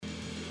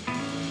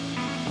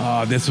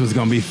Oh, this was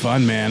going to be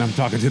fun, man. I'm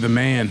talking to the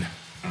man.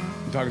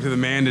 I'm talking to the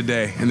man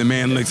today, and the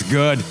man looks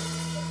good.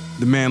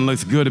 The man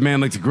looks good. The man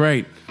looks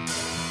great.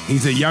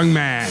 He's a young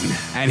man,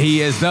 and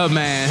he is the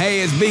man.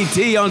 Hey, it's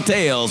BT on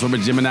Tales from a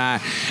Gemini,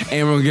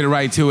 and we're going to get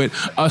right to it.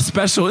 A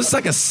special, it's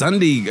like a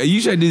Sunday.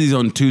 Usually I do these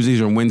on Tuesdays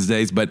or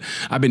Wednesdays, but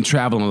I've been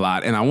traveling a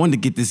lot, and I wanted to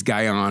get this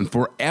guy on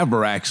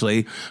forever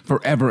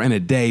and a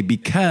day,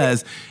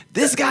 because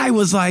this guy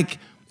was like,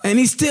 and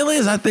he still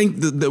is, I think,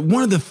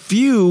 one of the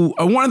few,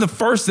 or one of the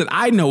first that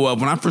I know of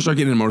when I first started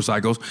getting into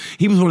motorcycles.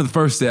 He was one of the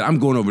first that I'm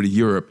going over to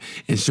Europe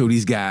and show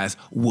these guys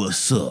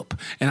what's up.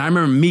 And I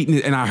remember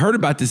meeting, and I heard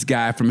about this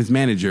guy from his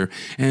manager,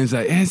 and it's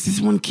like, hey, it's this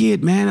one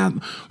kid,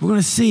 man, we're going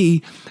to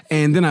see.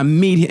 And then I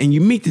meet him, and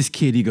you meet this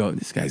kid, you go,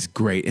 this guy's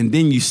great. And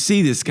then you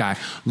see this guy,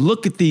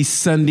 look at these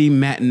Sunday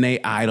matinee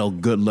idol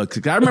good looks.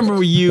 I remember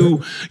when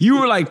you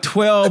were like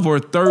 12 or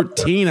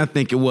 13, I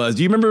think it was.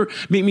 Do you remember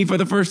meeting me for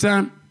the first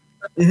time?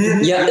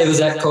 Mm-hmm. Yeah, it was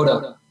at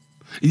Coda.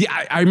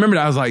 Yeah, I remember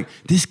that. I was like,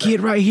 this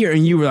kid right here.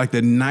 And you were like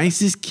the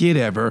nicest kid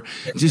ever,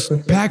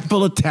 just packed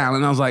full of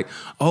talent. I was like,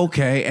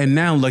 okay. And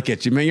now look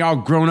at you, man. Y'all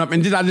grown up.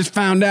 And I just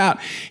found out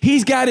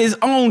he's got his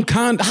own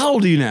condo. How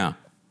old are you now?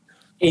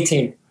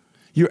 18.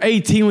 You're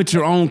 18 with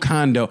your own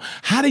condo.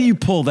 How do you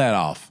pull that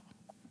off?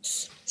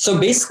 So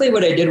basically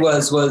what I did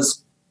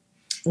was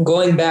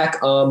going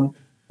back,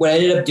 what I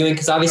ended up doing,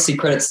 because obviously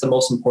credit's the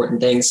most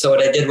important thing. So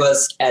what I did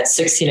was at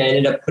 16, I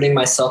ended up putting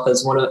myself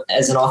as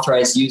an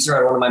authorized user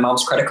on one of my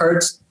mom's credit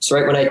cards. So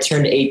right when I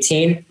turned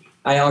 18,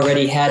 I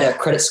already had a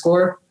credit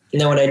score. And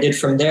then what I did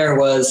from there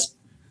was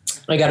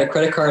I got a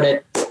credit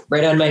card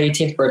right on my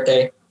 18th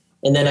birthday.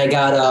 And then I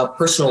got a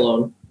personal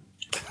loan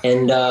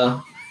and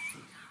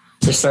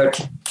just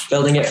start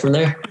building it from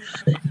there.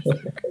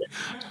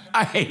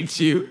 I hate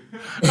you.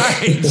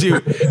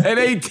 At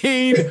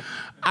 18,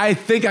 I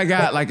think I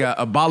got like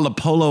a bottle of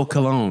Polo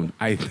Cologne.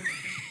 I think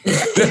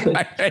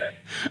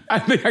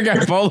I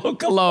got Polo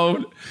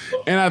Cologne,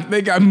 and I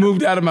think I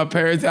moved out of my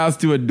parents' house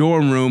to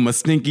a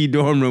stinky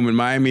dorm room in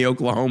Miami,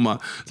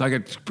 Oklahoma, so I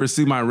could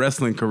pursue my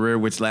wrestling career,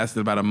 which lasted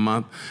about a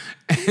month.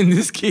 And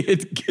this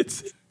kid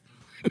gets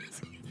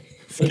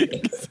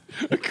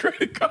a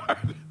credit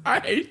card. I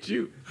hate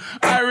you.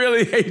 I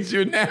really hate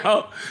you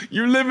now.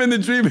 You're living the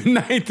dream at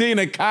 19,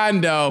 a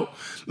condo,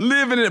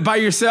 living it by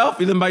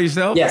yourself. You living by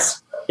yourself?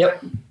 Yes.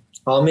 Yep.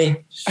 All me.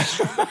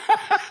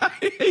 I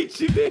hate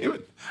you,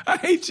 David. I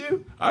hate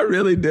you. I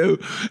really do.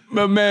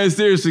 But man,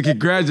 seriously,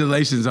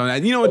 congratulations on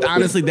that. You know what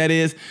honestly that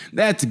is?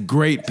 That's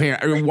great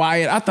parent.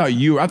 Wyatt, I thought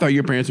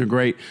your parents were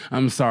great.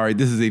 I'm sorry.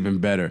 This is even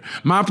better.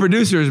 My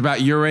producer is about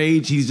your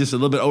age. He's just a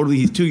little bit older.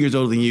 He's 2 years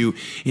older than you.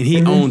 And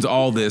he owns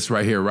all this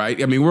right here, right?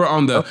 I mean, we're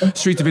on the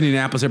streets of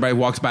Indianapolis. Everybody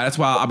walks by. That's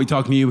why I'll be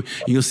talking to you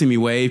and you'll see me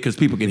wave because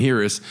people can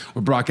hear us.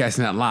 We're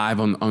broadcasting that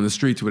live on the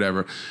streets or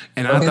whatever.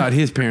 And I thought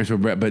his parents were,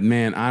 but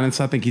man,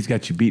 honestly, I think he's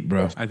got you beat,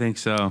 bro. I think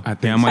so. I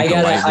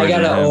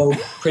gotta owe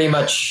pretty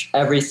much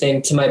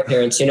everything to my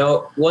parents. You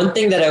know, one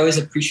thing that I always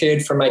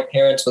appreciated from my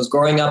parents was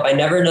growing up, I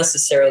never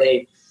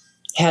necessarily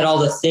had all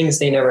the things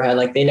they never had.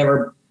 Like they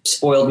never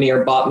spoiled me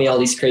or bought me all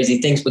these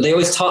crazy things, but they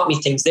always taught me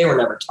things they were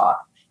never taught.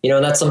 You know,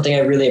 and that's something I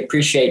really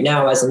appreciate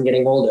now as I'm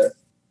getting older.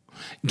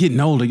 Getting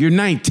older. You're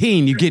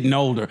 19. You're getting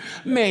older.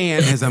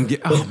 Man, as I'm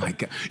getting, oh my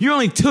God. You're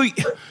only 2.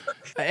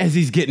 As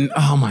he's getting,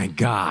 oh my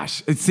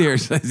gosh. It's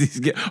serious. As he's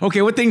getting,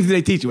 okay, what things did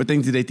they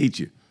teach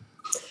you?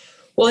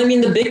 Well, I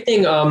mean, the big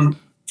thing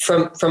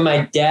from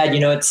my dad, you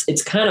know,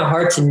 it's kind of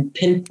hard to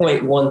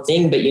pinpoint one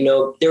thing, but, you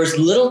know, there was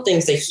little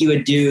things that he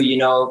would do, you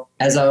know,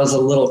 as I was a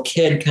little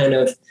kid, kind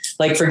of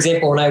like, for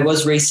example, when I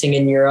was racing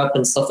in Europe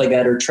and stuff like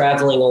that, or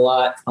traveling a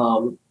lot,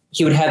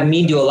 he would have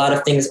me do a lot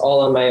of things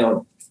all on my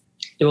own,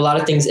 do a lot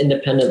of things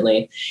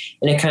independently.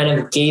 And it kind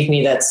of gave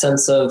me that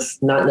sense of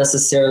not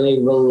necessarily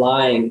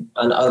relying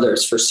on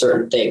others for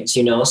certain things,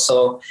 you know?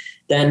 So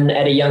then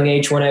at a young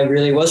age, when I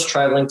really was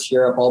traveling to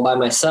Europe all by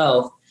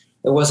myself,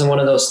 it wasn't one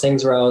of those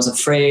things where I was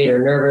afraid or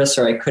nervous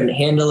or I couldn't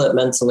handle it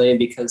mentally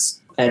because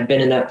I had been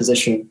in that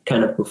position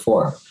kind of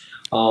before.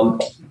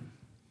 No,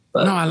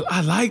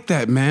 I like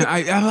that, man.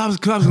 I was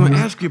going to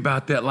ask you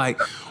about that.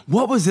 Like,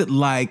 what was it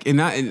like?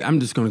 And I'm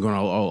just going to go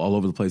all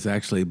over the place,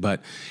 actually.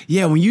 But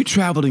yeah, when you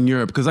traveled in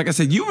Europe, because like I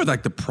said, you were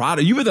like the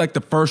product. You were like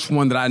the first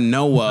one that I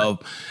know of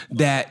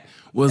that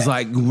was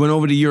like went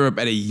over to Europe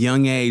at a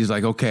young age.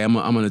 Like, okay, I'm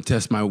going to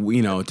test my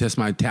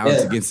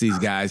talents against these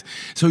guys.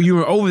 So you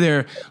were over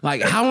there.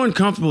 Like, how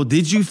uncomfortable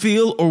did you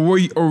feel, or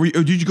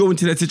did you go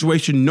into that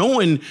situation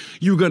knowing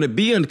you were going to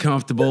be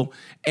uncomfortable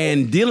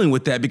and dealing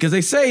with that? Because they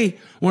say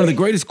one of the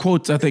greatest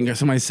quotes I think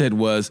somebody said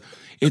was,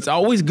 "It's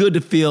always good to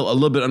feel a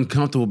little bit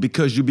uncomfortable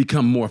because you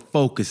become more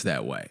focused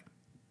that way."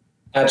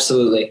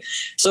 Absolutely.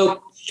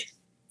 So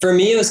for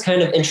me, it was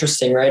kind of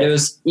interesting, right? It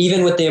was,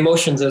 even with the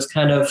emotions, it was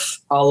kind of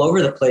all over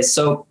the place.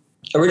 So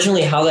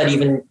originally how that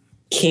even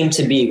came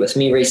to be with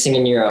me racing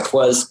in Europe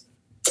was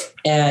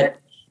at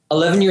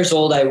 11 years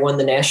old, I won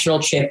the national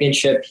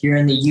championship here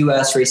in the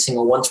US racing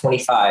a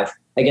 125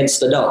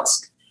 against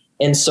adults.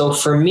 And so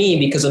for me,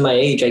 because of my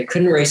age, I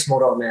couldn't race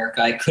Moto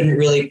America. I couldn't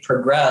really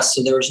progress.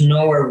 So there was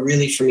nowhere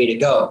really for me to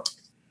go.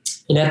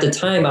 And at the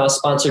time, I was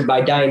sponsored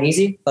by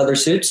Dainese Leather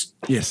Suits.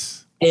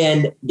 Yes.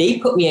 And they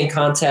put me in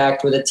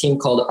contact with a team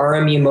called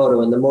RME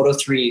Moto in the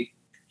Moto3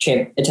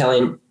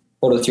 Italian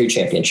Moto3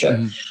 Championship.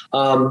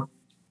 Mm-hmm.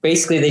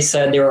 Basically, they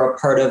said they were a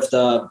part of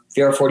the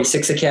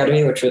VR46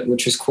 Academy,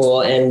 which was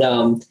cool.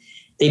 And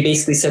they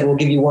basically said, we'll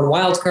give you one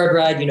wildcard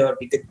ride. It'd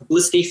be good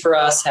publicity for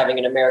us having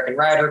an American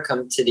rider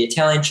come to the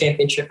Italian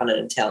Championship on an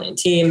Italian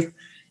team.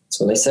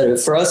 So they said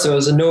for us, it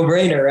was a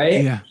no-brainer,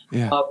 right?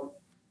 Yeah.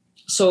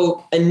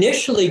 So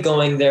initially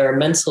going there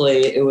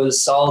mentally, it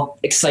was all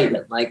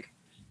excitement. Like,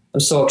 I'm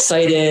so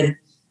excited.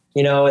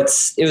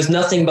 It was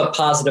nothing but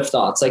positive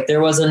thoughts. Like there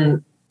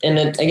wasn't, and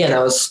then, again, I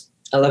was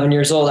 11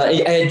 years old.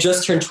 I had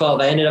just turned 12.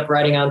 I ended up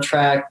riding on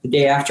track the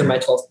day after my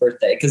 12th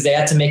birthday because they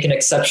had to make an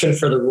exception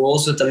for the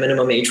rules with the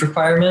minimum age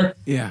requirement.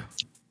 Yeah.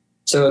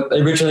 So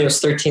originally it was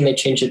 13. They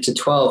changed it to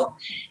 12.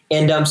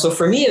 And so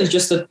for me, it was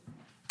just a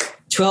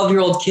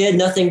 12-year-old kid,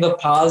 nothing but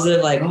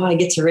positive. Like, I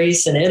get to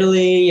race in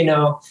Italy,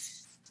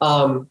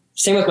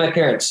 Same with my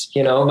parents.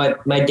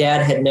 My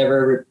dad had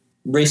never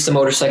raced a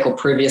motorcycle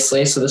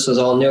previously, so this was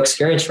all new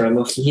experience for him.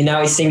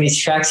 Now he's seeing these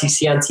tracks you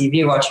see on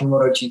TV, watching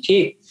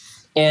MotoGP.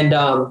 And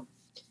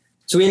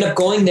so we ended up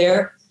going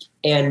there,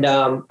 and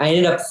I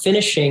ended up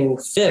finishing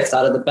 5th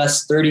out of the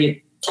best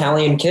 30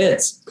 Italian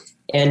kids.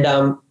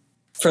 And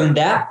from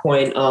that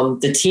point,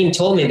 the team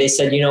told me, they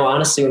said,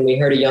 honestly, when we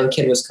heard a young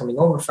kid was coming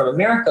over from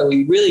America,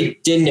 we really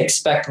didn't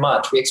expect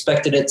much. We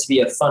expected it to be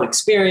a fun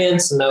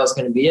experience, and that was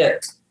going to be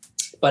it.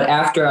 But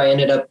after I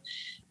ended up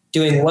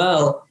doing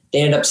well, they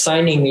ended up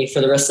signing me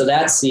for the rest of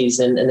that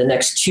season and the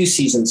next 2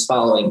 seasons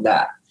following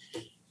that.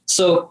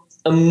 So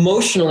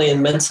emotionally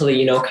and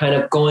mentally, kind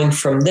of going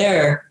from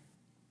there,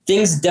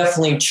 things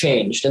definitely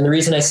changed. And the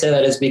reason I say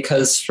that is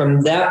because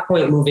from that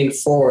point moving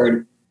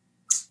forward,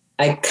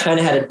 I kind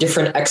of had a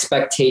different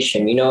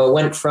expectation. It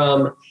went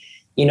from,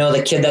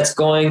 the kid that's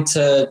going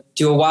to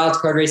do a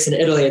wildcard race in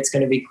Italy, it's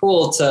going to be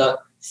cool, to,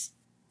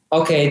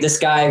 okay, this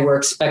guy, we're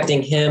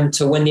expecting him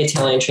to win the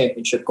Italian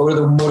Championship, go to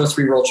the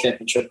Moto3 World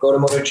Championship, go to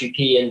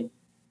MotoGP. And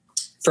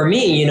for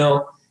me,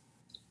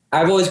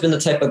 I've always been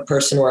the type of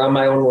person where I'm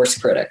my own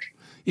worst critic.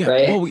 Yeah.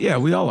 Right? Well, yeah,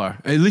 we all are.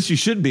 At least you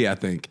should be, I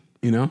think,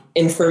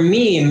 And for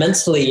me,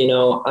 mentally,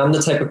 I'm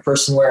the type of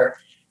person where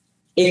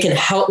it can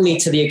help me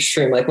to the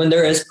extreme. Like when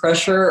there is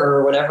pressure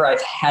or whenever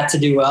I've had to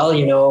do well,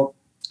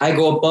 I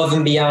go above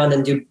and beyond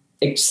and do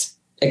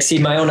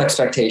exceed my own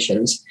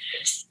expectations,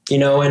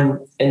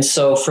 and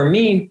so for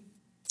me,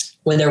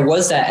 when there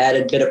was that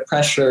added bit of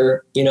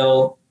pressure,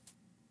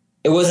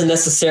 it wasn't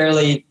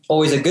necessarily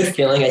always a good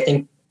feeling. I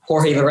think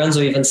Jorge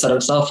Lorenzo even said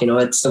himself,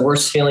 it's the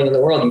worst feeling in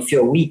the world. You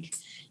feel weak,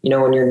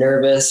 when you're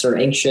nervous or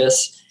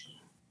anxious,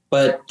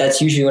 but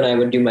that's usually when I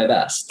would do my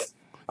best.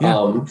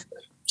 Yeah.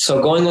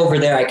 So going over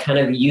there, I kind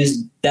of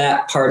used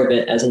that part of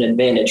it as an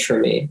advantage for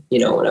me,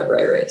 whenever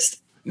I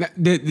raced. Now,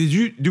 did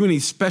you do any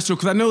special?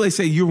 Because I know they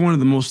say you're one of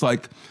the most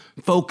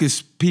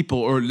focused people,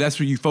 or that's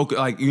where you focus.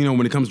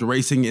 When it comes to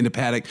racing in the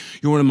paddock,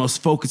 you're one of the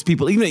most focused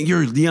people, even at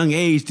your young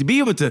age, to be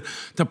able to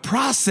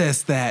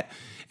process that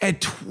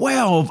at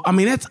 12. I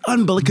mean, that's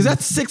unbelievable because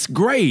that's 6th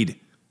grade.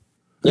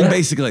 Yeah.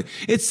 Basically,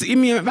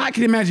 if I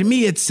can imagine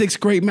me at 6th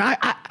grade, man,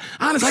 I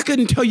honestly, I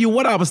couldn't tell you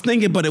what I was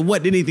thinking, but it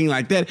wasn't anything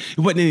like that. It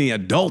wasn't any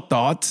adult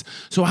thoughts.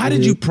 So how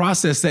did you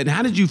process that? And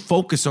how did you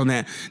focus on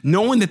that?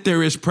 Knowing that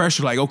there is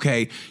pressure, like,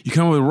 okay, you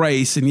come with a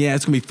race and yeah,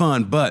 it's going to be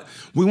fun, but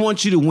we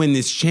want you to win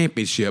this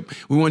championship.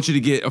 We want you to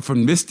get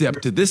from this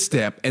step to this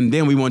step, and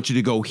then we want you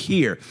to go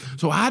here.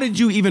 So how did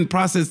you even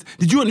process?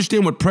 Did you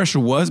understand what pressure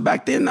was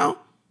back then, though?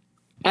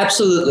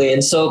 Absolutely.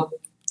 And so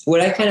what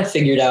I kind of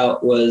figured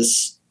out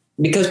was,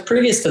 because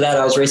previous to that,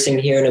 I was racing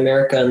here in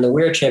America in the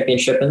Weir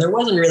Championship, and there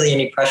wasn't really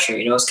any pressure.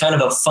 It was kind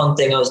of a fun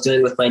thing I was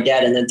doing with my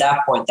dad. And at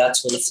that point,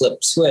 that's when the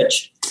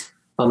switch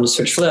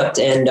flipped.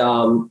 And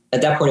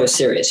at that point, it was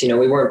serious. We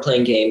weren't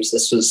playing games.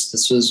 This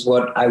was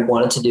what I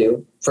wanted to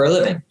do for a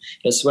living.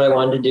 This is what I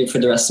wanted to do for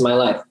the rest of my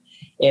life.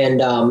 And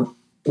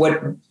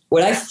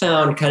what I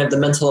found, kind of the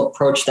mental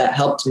approach that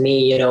helped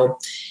me, it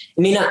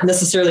may not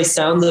necessarily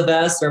sound the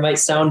best or it might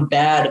sound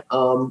bad,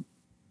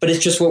 but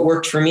it's just what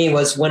worked for me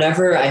was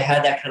whenever I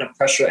had that kind of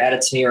pressure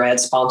added to me or I had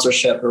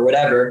sponsorship or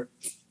whatever,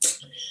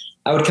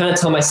 I would kind of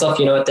tell myself,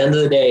 at the end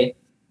of the day,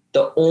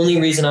 the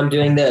only reason I'm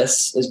doing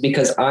this is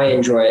because I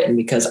enjoy it and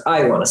because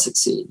I want to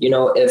succeed.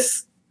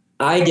 If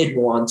I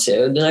didn't want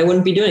to, then I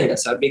wouldn't be doing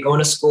this. I'd be going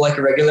to school like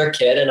a regular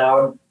kid, and I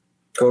would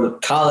go to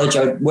college.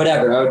 I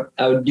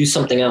would do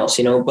something else,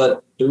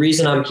 but the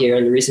reason I'm here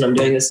and the reason I'm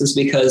doing this is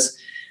because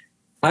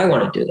I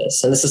want to do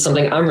this. And this is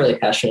something I'm really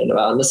passionate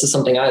about. And this is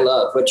something I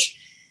love, which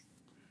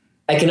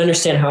I can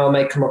understand how it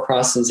might come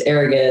across as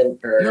arrogant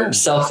or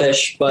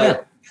selfish,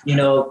 but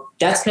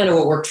that's kind of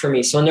what worked for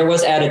me. So when there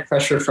was added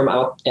pressure from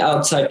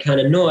outside kind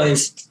of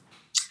noise,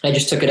 I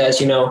just took it as,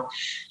 this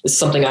is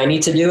something I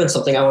need to do and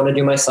something I want to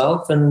do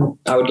myself, and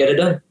I would get it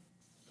done.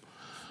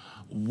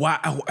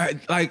 Wow,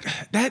 like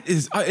that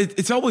is,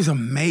 it's always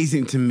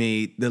amazing to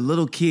me, the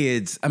little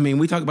kids. I mean,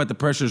 we talk about the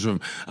pressures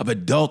of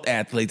adult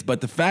athletes,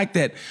 but the fact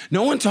that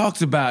no one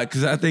talks about,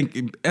 because I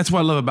think that's what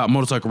I love about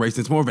motorcycle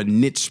racing. It's more of a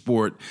niche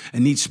sport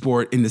in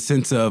the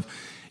sense of,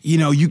 you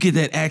know, you get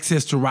that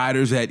access to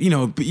riders that, you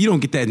know, you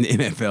don't get that in the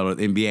NFL or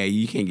the NBA.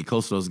 You can't get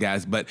close to those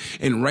guys. But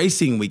in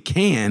racing, we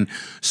can.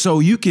 So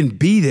you can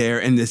be there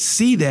and to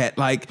see that,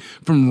 like,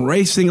 from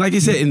racing, like you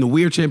said, in the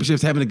Weird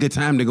Championships, having a good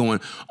time, to going,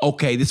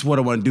 okay, this is what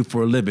I want to do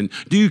for a living.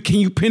 Can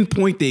you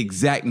pinpoint the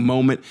exact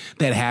moment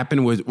that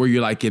happened? Where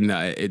you're like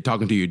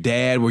talking to your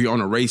dad? Were you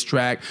on a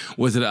racetrack?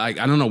 Was it like,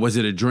 I don't know, was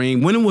it a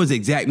dream? When was the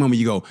exact moment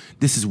you go,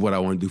 this is what I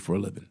want to do for a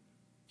living?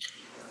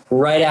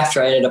 Right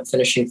after I ended up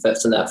finishing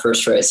 5th in that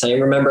first race. I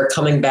remember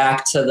coming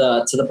back to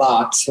the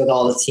box with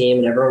all the team,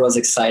 and everyone was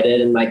excited.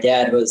 And my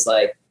dad was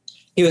like,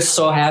 he was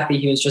so happy.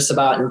 He was just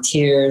about in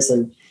tears.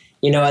 And,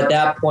 you know, at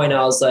that point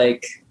I was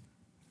like,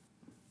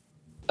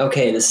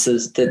 okay, this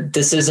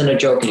isn't a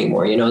joke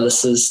anymore. You know,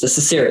 this is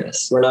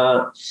serious. We're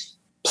not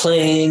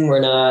playing.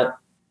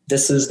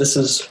 This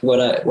is what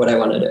I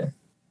want to do.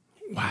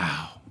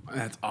 Wow.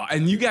 That's awesome.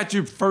 And you got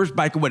your first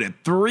bike, what, at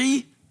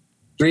 3?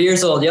 3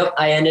 years old. Yep.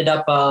 I ended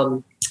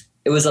up,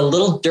 it was a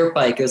little dirt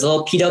bike. It was a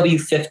little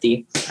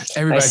PW50.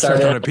 Everybody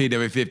started on a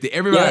PW50.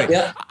 Everybody.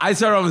 Yeah. I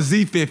started on a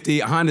Z50,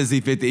 a Honda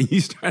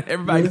Z50.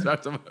 Everybody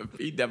starts on a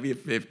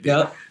PW50.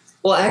 Yep.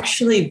 Well,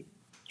 actually,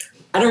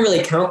 I don't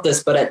really count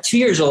this, but at 2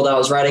 years old, I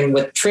was riding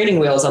with training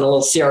wheels on a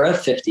little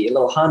CRF50, a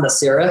little Honda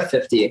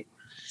CRF50.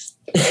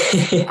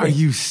 Are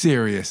you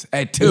serious?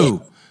 At 2?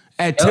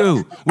 Yeah. At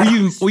 2? Were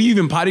you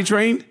even potty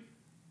trained?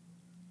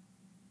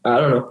 I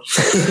don't know.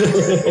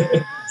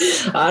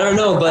 I don't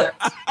know, but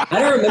I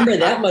don't remember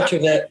that much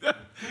of it.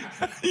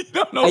 You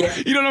don't know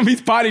if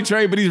he's potty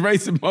trained, but he's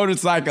racing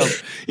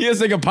motorcycles. He has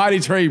like a potty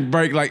train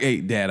break, like,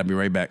 hey, Dad, I'll be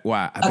right back.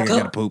 Why? I think I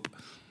got to poop.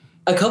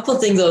 A couple of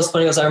things that was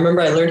funny was I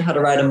remember I learned how to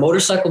ride a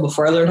motorcycle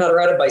before I learned how to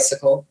ride a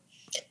bicycle.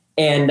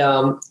 And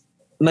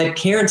my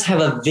parents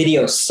have a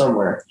video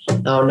somewhere. I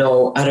don't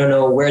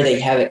know where they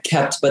have it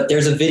kept, but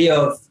there's a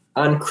video of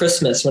on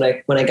Christmas when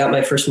I got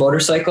my first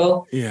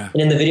motorcycle. Yeah.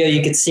 And in the video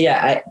you could see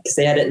because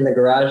they had it in the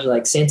garage,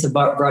 like, Santa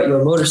brought you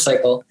a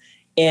motorcycle.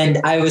 And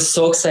I was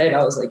so excited.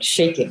 I was like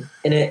shaking,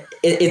 and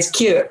it's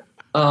cute.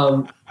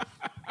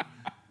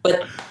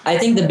 But I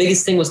think the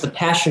biggest thing was the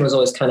passion was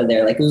always kind of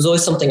there. Like, it was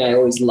always something I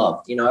always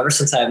loved, you know, ever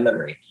since I have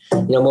memory.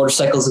 You know,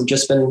 motorcycles have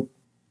just been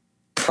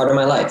part of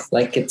my life.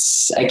 Like,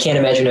 I can't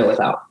imagine it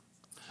without.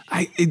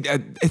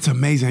 It's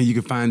amazing how you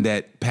can find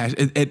that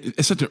passion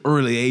at such an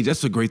early age. That's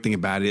the great thing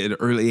about it. At an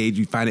early age,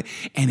 you find it,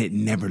 and it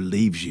never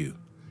leaves you.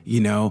 You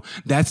know,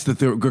 that's the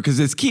third, because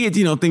as kids,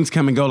 you know, things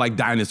come and go like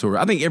dinosaur.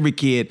 I think every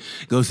kid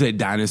goes to that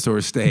dinosaur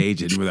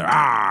stage and they're,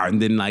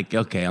 and then like,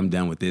 okay, I'm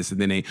done with this.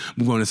 And then they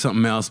move on to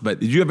something else. But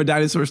did you have a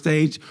dinosaur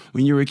stage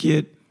when you were a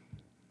kid?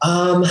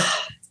 I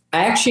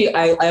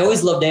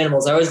always loved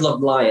animals. I always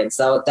loved lions.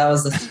 That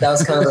was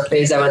kind of the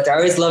phase I went through. I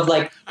always loved,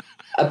 like,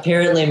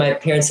 apparently my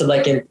parents said,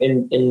 like, in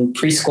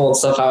preschool and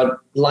stuff, I would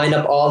line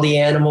up all the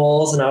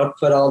animals and I would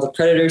put all the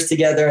predators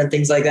together and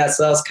things like that.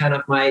 So that was kind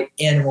of my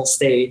animal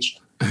stage.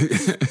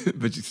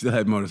 But you still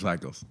had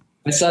motorcycles.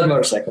 I still had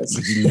motorcycles.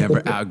 But you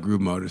never outgrew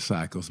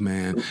motorcycles,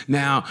 man.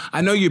 Now,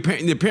 I know your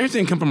parents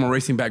didn't come from a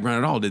racing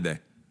background at all, did they?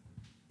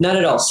 Not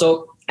at all.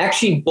 So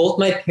actually, both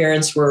my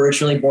parents were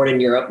originally born in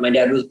Europe. My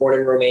dad was born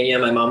in Romania.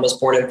 My mom was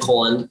born in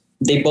Poland.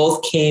 They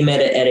both came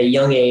at a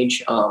young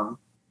age.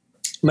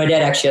 My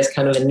dad actually has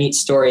kind of a neat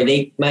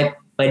story. My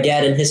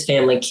dad and his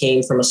family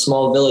came from a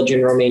small village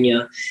in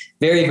Romania,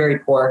 very, very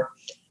poor.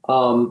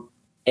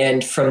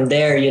 And from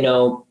there, you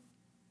know,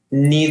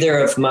 neither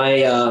of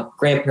my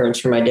grandparents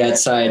from my dad's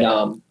side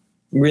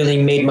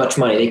really made much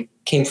money. They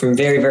came from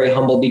very, very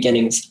humble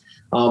beginnings.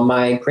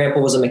 My grandpa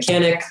was a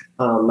mechanic.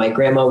 My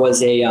grandma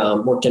was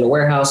worked in a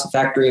warehouse, a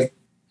factory.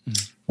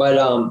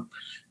 But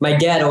my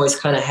dad always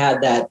kind of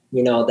had that,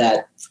 you know,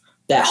 that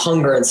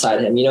hunger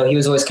inside him. You know, he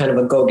was always kind of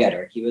a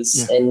go-getter. He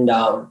was, and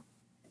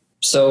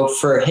so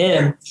for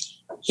him,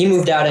 he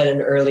moved out at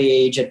an early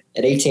age at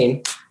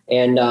 18.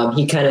 And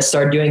he kind of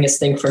started doing his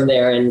thing from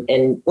there.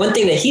 And one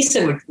thing that he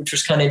said, which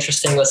was kind of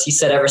interesting, was he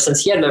said ever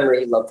since he had memory,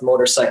 he loved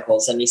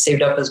motorcycles. And he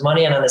saved up his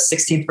money. And on his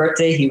 16th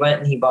birthday, he went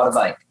and he bought a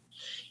bike.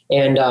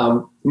 And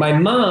my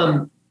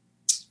mom,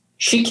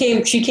 she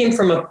came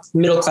from a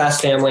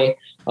middle-class family,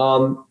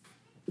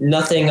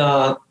 nothing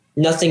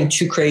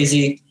too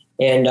crazy.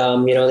 And,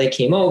 you know, they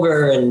came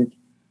over and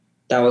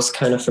that was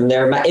kind of from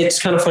there. It's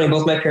kind of funny.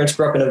 Both my parents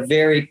grew up in a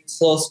very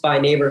close by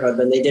neighborhood,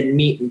 but they didn't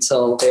meet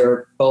until they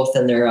were both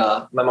in their,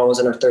 my mom was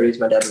in her 30s.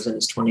 My dad was in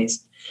his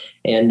 20s.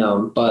 And,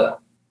 but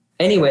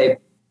anyway,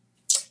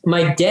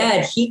 my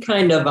dad, he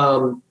kind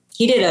of,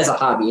 he did it as a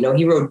hobby. You know,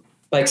 he rode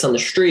bikes on the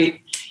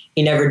street.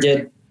 He never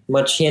did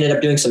much. He ended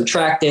up doing some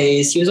track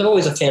days. He was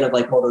always a fan of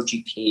like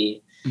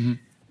MotoGP,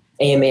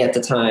 AMA at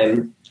the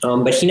time.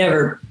 But he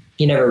never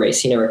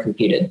raced. He never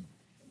competed.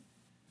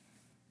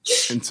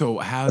 And so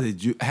how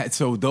did you,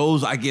 so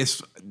those, I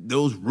guess,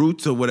 those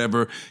roots or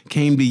whatever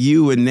came to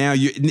you, and now do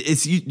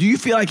you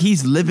feel like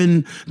he's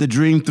living the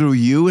dream through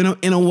you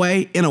in a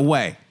way?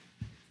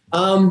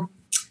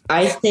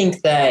 I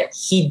think that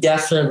he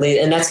definitely,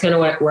 and that's kind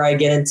of where I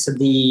get into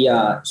he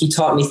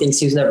taught me things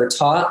he was never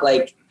taught.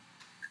 Like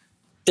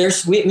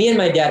me and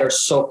my dad are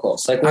so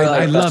close. Like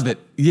I love it.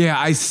 Yeah.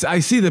 I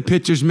see the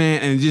pictures,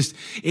 man. And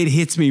it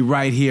hits me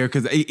right here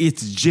because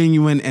it's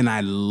genuine and I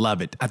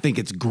love it. I think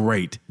it's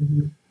great.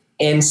 Mm-hmm.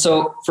 And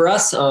so for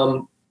us,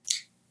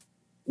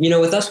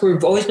 with us,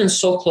 we've always been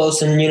so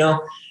close, and, I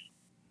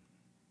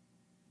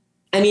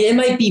mean, it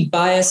might be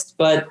biased,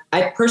 but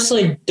I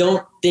personally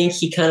don't think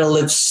he kind of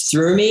lives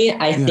through me.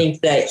 I think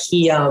that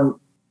he,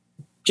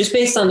 just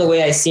based on the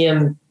way I see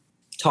him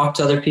talk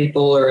to other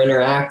people or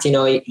interact,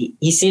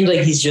 he seems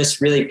like he's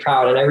just really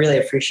proud, and I really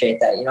appreciate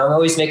that. It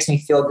always makes me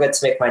feel good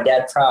to make my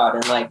dad proud.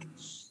 And like,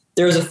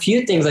 there was a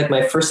few things, like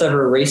my first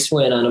ever race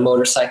win on a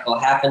motorcycle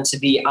happened to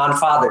be on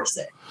Father's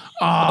Day.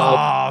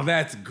 Oh,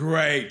 that's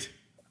great.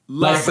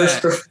 My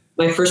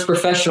first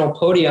professional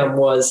podium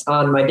was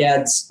on my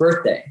dad's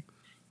birthday.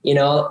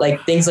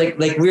 Like things like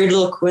weird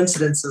little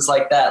coincidences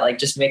like that, like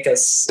just make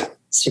us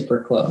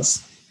super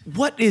close.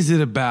 What is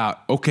it about?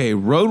 Okay,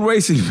 road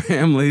racing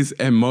families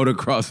and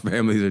motocross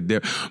families are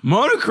different.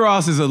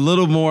 Motocross is a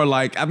little more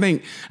like, I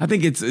think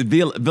it's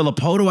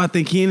Villapoto. I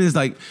think he and his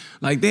like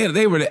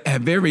they were a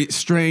very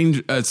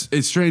strange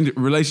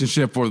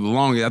relationship for the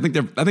longest.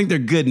 I think they're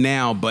good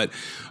now, but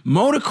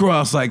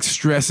motocross like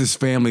stresses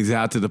families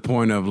out to the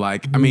point of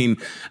like, I mean,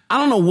 I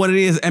don't know what it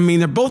is. I mean,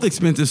 they're both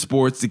expensive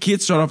sports. The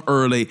kids start off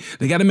early.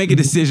 They got to make a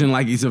decision,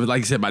 like you said,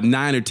 about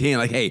 9 or 10.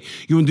 Like, hey,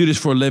 you want to do this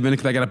for a living?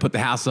 Because I got to put the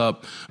house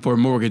up for a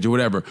mortgage or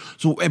whatever.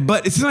 So,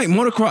 but it seems like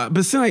motocross, but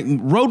it seems like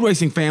road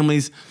racing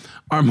families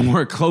are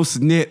more close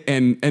knit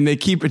and they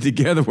keep it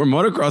together. Where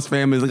motocross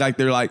families look like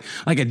they're like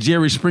a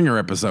Jerry Springer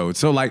episode.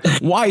 So, like,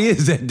 why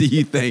is that? Do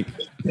you think?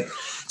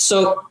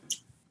 So,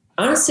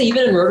 honestly,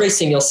 even in road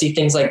racing, you'll see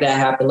things like that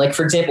happen. Like,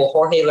 for example,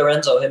 Jorge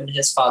Lorenzo, him and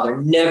his father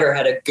never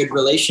had a good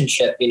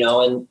relationship,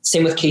 and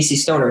same with Casey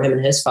Stoner, him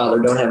and his father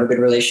don't have a good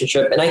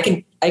relationship. And I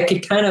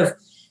could kind of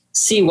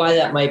see why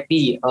that might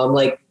be.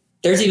 Like,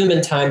 there's even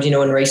been times, in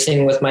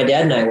racing with my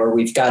dad and I where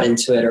we've got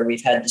into it or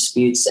we've had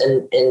disputes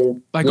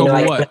and like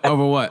over what?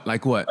 Over what?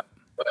 Like what?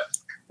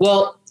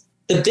 Well,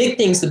 the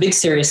big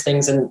serious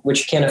things, and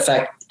which can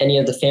affect any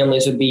of the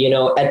families, would be,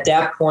 at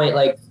that point,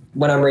 like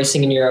when I'm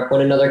racing in Europe,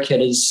 when another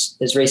kid is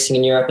racing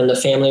in Europe and the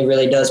family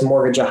really does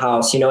mortgage a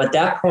house, at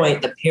that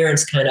point, the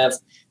parents kind of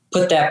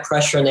put that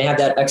pressure and they have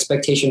that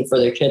expectation for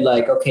their kid.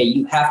 Like, okay,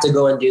 you have to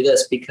go and do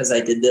this because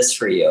I did this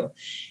for you.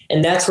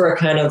 And that's where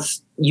kind of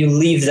you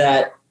leave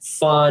that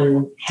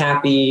fun,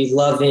 happy,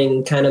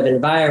 loving kind of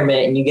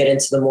environment and you get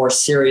into the more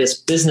serious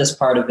business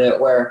part of it,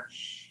 where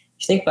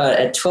you think about it,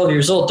 at 12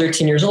 years old,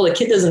 13 years old, a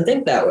kid doesn't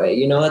think that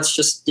way. That's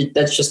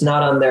just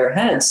not on their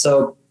head.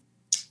 So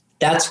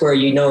that's where,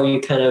 you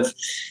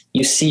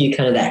see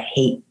kind of that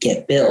hate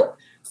get built.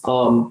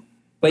 But,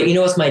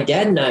 with my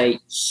dad and I,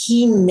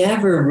 he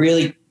never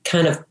really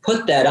kind of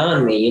put that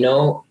on me.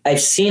 I've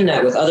seen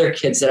that with other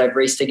kids that I've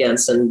raced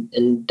against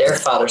and their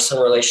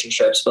father-son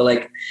relationships. But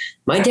like,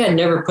 my dad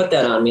never put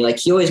that on me. Like,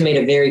 he always made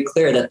it very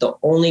clear that the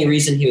only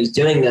reason he was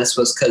doing this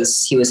was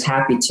because he was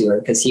happy to, or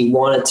because he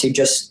wanted to,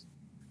 just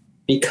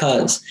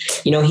because,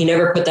 he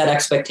never put that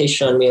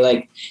expectation on me.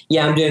 Like,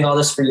 yeah, I'm doing all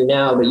this for you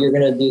now, but you're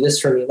going to do this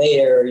for me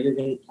later. Or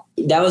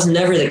that was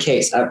never the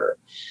case ever.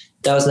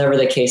 That was never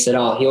the case at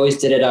all. He always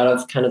did it out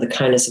of kind of the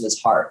kindness of his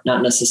heart,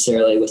 not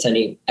necessarily with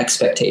any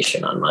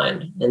expectation on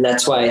mine. And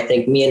that's why I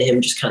think me and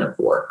him just kind of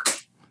work.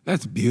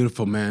 That's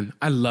beautiful, man.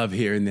 I love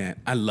hearing that.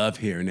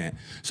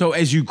 So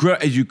as you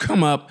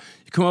come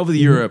over to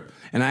Europe,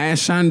 and I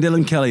asked Sean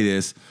Dylan Kelly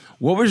this,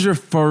 what was your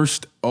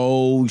first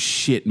oh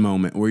shit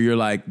moment where you're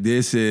like,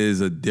 this is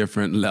a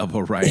different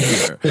level right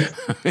here?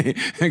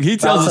 He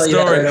tells a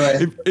story.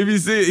 If you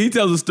see it, he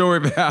tells a story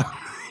about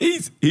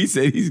he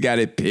said he's got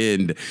it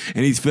pinned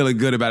and he's feeling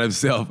good about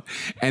himself.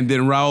 And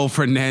then Raul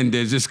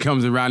Fernandez just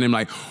comes around him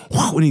like,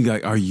 whoa, and he's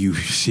like, are you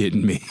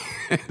shitting me?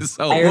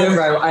 So I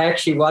remember I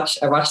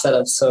watched that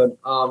episode.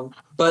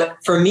 But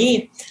for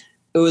me,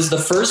 it was the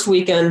first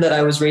weekend that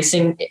I was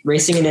racing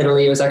in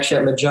Italy. It was actually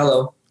at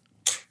Mugello.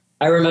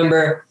 I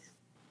remember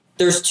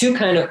there's two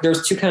kind of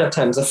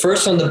times. The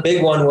first one, the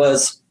big one,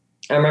 was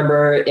I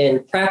remember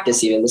in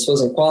practice even. This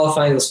wasn't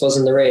qualifying. This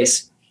wasn't the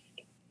race.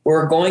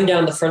 We're going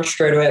down the front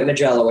straightaway at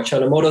Mugello, which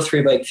on a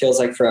Moto3 bike feels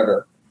like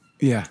forever.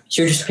 Yeah.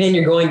 So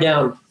you're going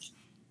down.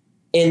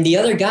 And the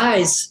other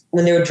guys,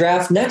 when they would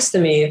draft next to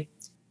me,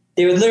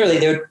 they would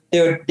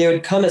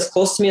come as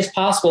close to me as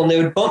possible and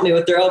they would bump me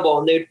with their elbow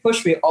and they would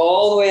push me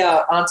all the way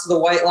out onto the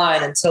white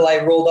line until I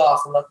rolled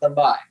off and let them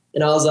by.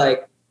 And I was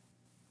like,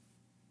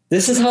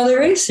 this is how they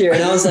race here.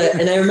 And I was like,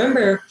 and I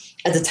remember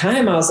at the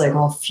time I was like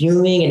all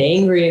fuming and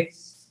angry.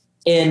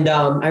 And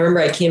I remember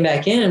I came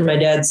back in and my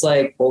dad's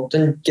like, well,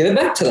 then give it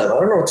back to them. I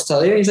don't know what to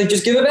tell you. He's like,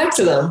 just give it back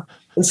to them.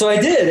 And so I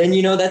did. And,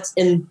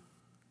 and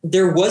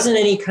there wasn't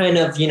any kind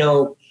of,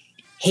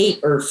 hate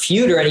or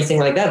feud or anything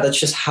like that. That's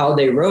just how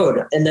they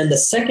rode. And then the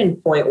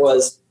second point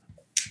was,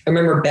 I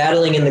remember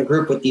battling in the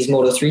group with these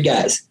Moto3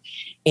 guys.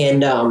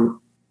 And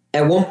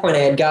at one point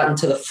I had gotten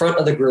to the front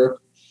of the group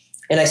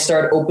and I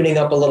started opening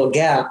up a little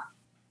gap.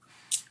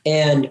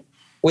 And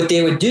what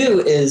they would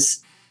do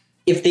is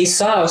if they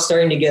saw I was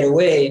starting to get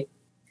away,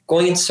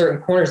 going into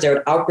certain corners, they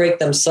would outbreak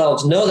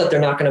themselves, know that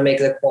they're not going to make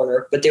the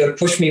corner, but they would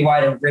push me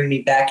wide and bring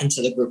me back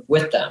into the group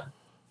with them.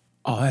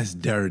 Oh, that's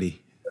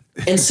dirty.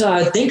 And so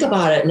I think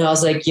about it and I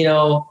was like,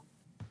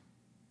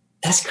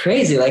 that's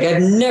crazy. Like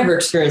I've never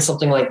experienced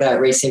something like that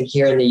racing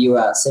here in the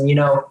US. And,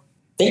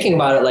 thinking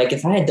about it, like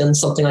if I had done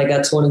something like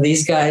that to one of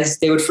these guys,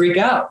 they would freak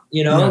out,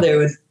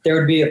 there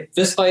would be a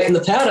fist fight in the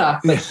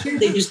paddock, but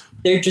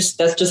here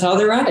that's just how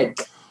they ride.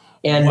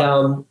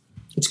 And,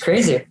 it's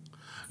crazy.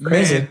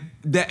 Man,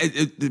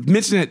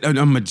 mentioning it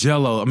on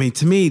Mugello, I mean,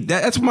 to me,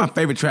 that's one of my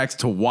favorite tracks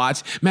to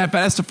watch. Matter of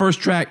fact, that's the first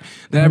track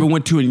that I ever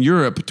went to in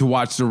Europe to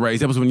watch the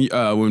race. That was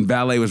when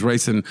Valet was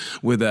racing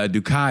with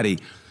Ducati.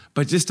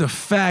 But just the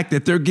fact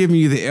that they're giving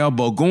you the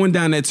elbow, going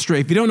down that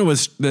straight. If you don't know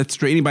what that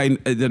straight, anybody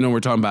doesn't know what we're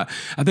talking about.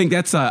 I think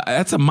that's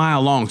a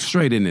mile long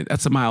straight, isn't it?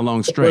 That's a mile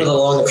long straight. One of the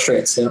longer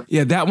straights, yeah.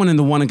 Yeah, that one and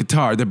the one in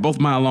Qatar, they're both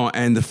mile long.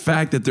 And the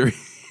fact that they're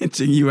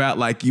hitching you out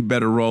like you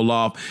better roll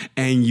off,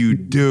 and you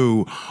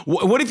do.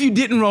 What if you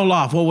didn't roll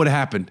off? What would have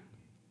happened?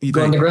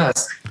 Go on the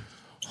grass.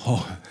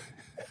 Oh.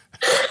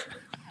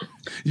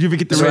 Did you ever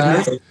get the red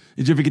mist?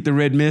 Did you ever get the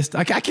red mist?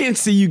 I can't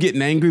see you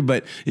getting angry,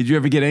 but did you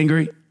ever get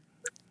angry?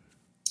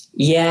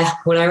 Yeah,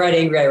 when I ride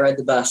angry, I ride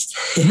the best.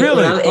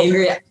 Really? When I'm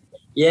angry,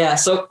 yeah.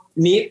 So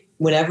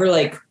whenever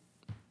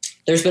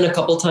there's been a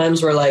couple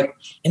times where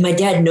and my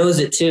dad knows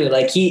it too.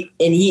 Like he's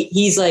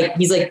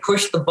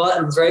pushed the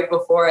buttons right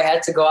before I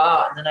had to go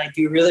out, and then I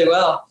do really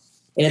well.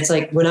 And it's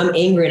like when I'm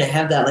angry and I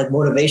have that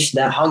motivation,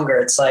 that hunger,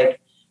 it's like,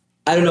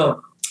 I don't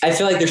know. I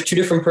feel like there's two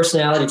different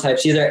personality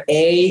types. Either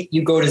A,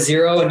 you go to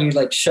zero and you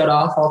shut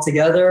off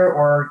altogether,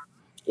 or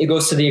it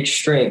goes to the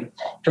extreme.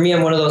 For me,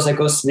 I'm one of those that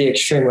goes to the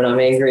extreme when I'm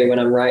angry, when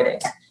I'm riding.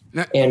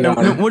 What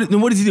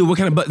does he do? What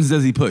kind of buttons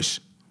does he push?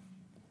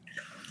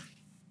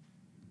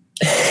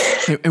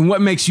 And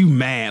what makes you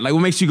mad? What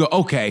makes you go,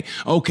 okay,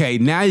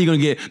 now you're going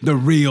to get the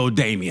real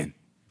Damien?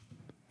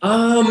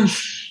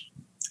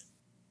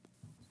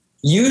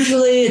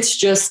 Usually it's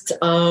just,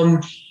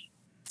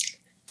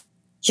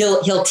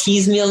 he'll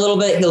tease me a little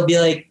bit. He'll be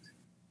like,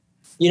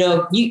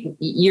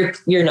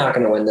 you're not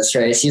going to win this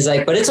race. He's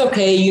like, but it's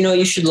okay.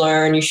 You should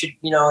learn. You should,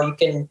 you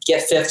can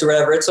get fifth or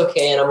whatever. It's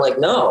okay. And I'm like,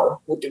 no,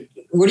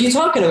 what are you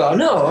talking about?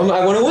 No,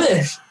 I want to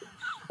win.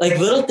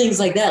 Little things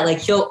like that.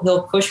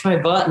 He'll push my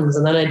buttons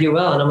and then I do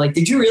well. And I'm like,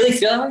 did you really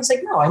feel that? He's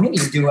like, no, I knew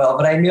you'd do well,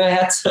 but I knew I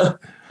had to.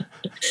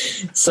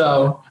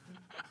 So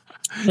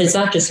it's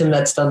not just him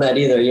that's done that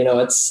either.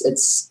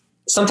 It's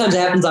sometimes it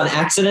happens on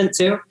accident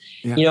too.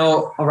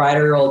 Yeah. A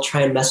rider will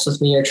try and mess with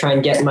me or try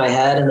and get in my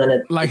head, and then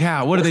it. Like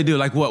how? What do they do?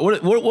 What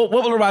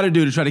will a rider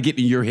do to try to get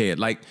in your head?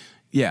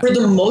 For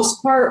the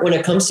most part, when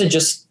it comes to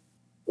just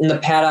in the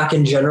paddock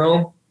in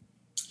general,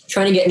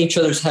 trying to get in each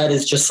other's head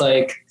is just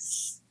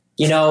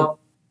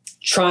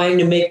trying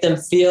to make them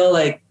feel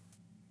like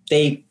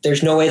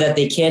there's no way that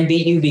they can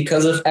beat you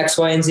because of X,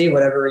 Y, and Z,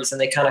 whatever reason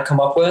they kind of come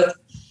up with.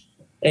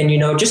 And,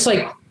 just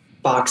like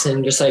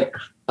boxing, just like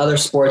other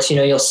sports,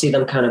 you'll see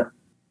them kind of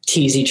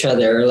tease each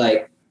other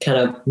or kind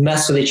of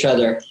mess with each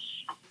other.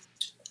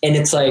 And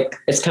it's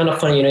kind of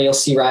funny, you'll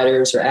see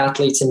riders or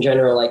athletes in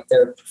general,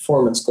 their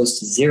performance goes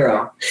to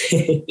zero.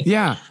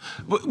 Yeah.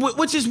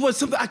 Which is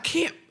something I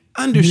can't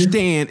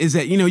understand is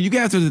that, you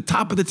guys are the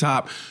top of the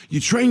top.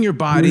 You train your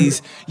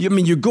bodies.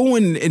 You're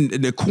going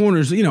in the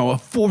corners, a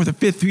fourth or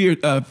fifth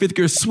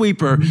gear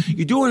sweeper.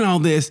 You're doing all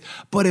this,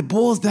 but it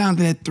boils down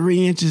to that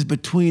 3 inches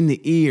between the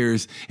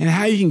ears and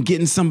how you can get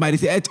in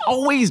somebody's head. It's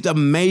always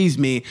amazed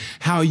me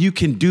how you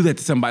can do that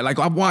to somebody. I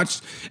don't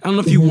know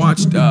if you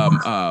watched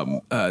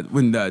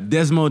when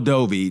Desmo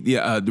Dovi,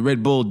 the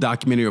Red Bull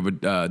documentary of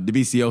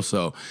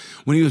Dovizioso,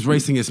 when he was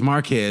racing against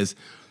Marquez.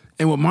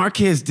 And what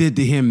Marquez did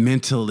to him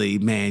mentally,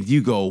 man,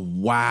 you go,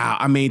 wow.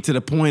 To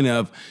the point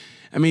of,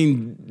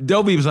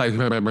 Dobie was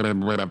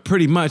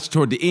pretty much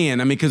toward the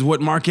end. Because what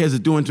Marquez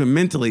is doing to him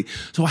mentally.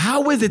 So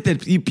how is it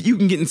that you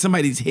can get in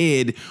somebody's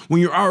head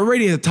when you're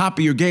already at the top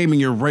of your game and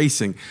you're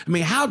racing?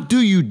 How do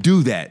you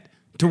do that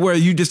to where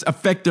you just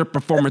affect their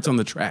performance on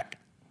the track?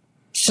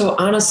 So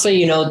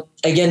honestly,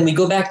 again, we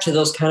go back to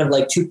those kind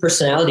of two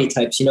personality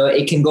types.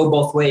 It can go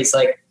both ways.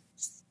 I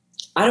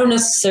don't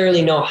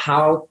necessarily know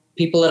how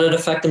people let it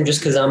affect them just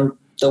because I'm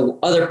the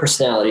other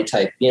personality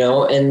type,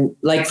 and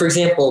for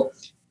example,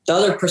 the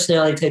other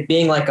personality type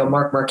being a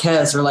Marc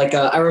Marquez or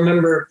I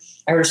remember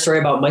I heard a story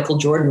about Michael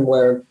Jordan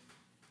where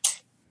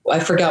I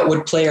forgot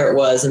what player it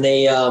was. And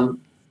they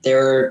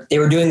were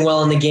doing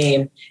well in the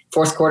game.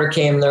 Fourth quarter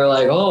came and they're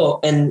like, oh,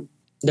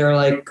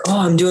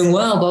 I'm doing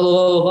well, blah, blah,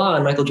 blah, blah, blah.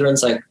 And Michael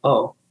Jordan's like,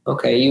 oh,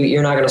 okay,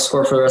 you're not going to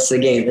score for the rest of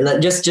the game. And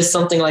that just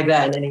something like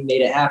that. And then he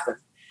made it happen.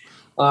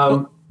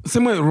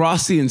 Same with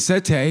Rossi and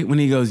Sete when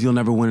he goes, "You'll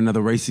never win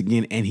another race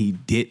again," and he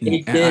didn't.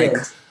 He did.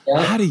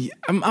 How do you?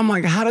 I'm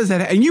like, how does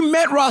that? And you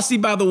met Rossi,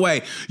 by the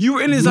way. You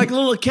were in his like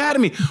little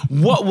academy.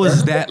 What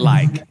was that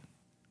like?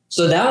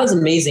 So that was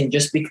amazing,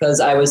 just because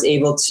I was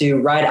able to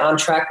ride on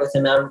track with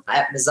him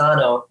at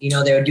Misano. You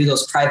know, they would do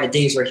those private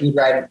days where he would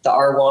ride the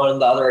R1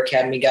 and the other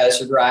academy guys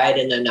would ride,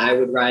 and then I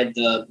would ride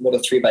the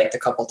Moto3 bike the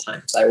couple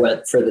times I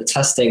went for the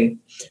testing.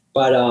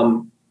 But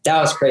that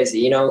was crazy.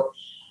 You know,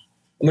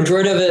 the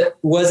majority of it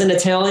wasn't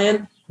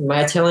Italian.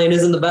 My Italian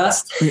isn't the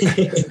best.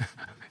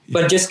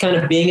 But just kind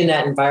of being in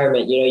that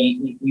environment, you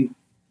know, you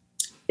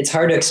it's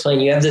hard to explain.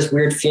 You have this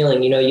weird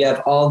feeling, you know, you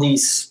have all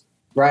these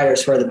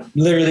riders who are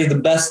literally the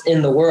best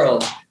in the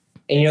world.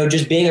 And, you know,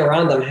 just being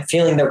around them,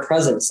 feeling their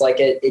presence, like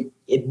it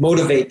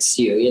motivates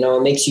you, you know,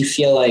 it makes you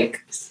feel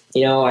like,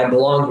 you know, I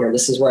belong here.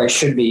 This is where I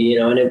should be, you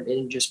know, and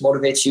it just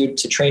motivates you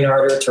to train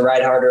harder, to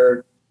ride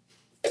harder,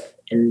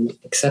 and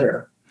et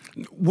cetera.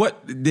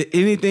 What did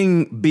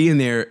anything being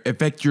there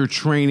affect your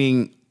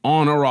training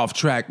on or off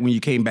track when you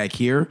came back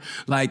here?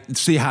 Like,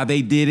 see how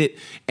they did it,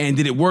 and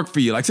did it work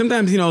for you? Like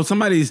sometimes, you know,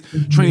 somebody's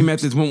training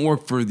methods won't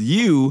work for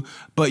you,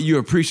 but you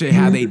appreciate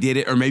how they did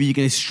it, or maybe you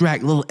can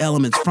extract little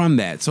elements from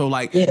that. So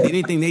like, did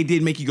anything they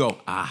did make you go,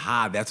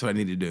 aha, that's what I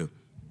need to do?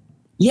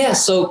 Yeah.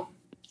 So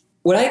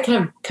what I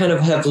kind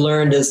of have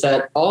learned is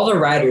that all the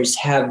riders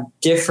have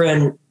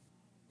different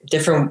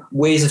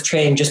ways of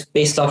training just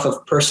based off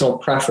of personal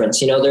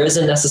preference. You know, there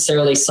isn't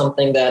necessarily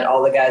something that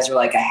all the guys are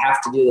like, I have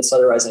to do this,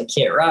 otherwise I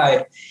can't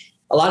ride.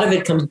 A lot of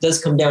it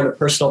does come down to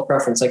personal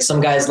preference. Like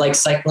some guys like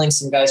cycling,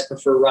 some guys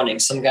prefer running,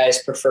 some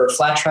guys prefer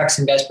flat track,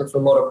 some guys prefer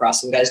motocross,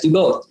 some guys do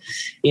both,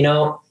 you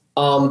know?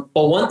 But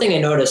one thing I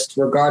noticed,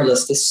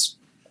 regardless, this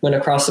went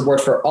across the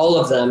board for all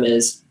of them,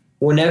 is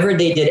whenever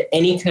they did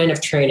any kind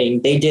of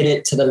training, they did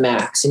it to the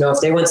max. You know,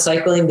 if they went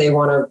cycling, they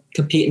want to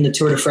compete in the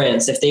Tour de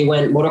France. If they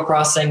went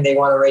motocrossing, they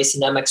want to race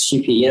in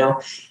MXGP. You know,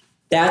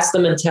 that's the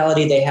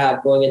mentality they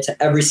have going into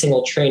every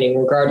single training,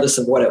 regardless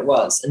of what it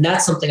was. And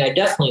that's something I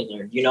definitely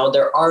learned. You know,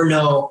 there are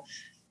no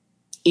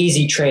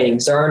easy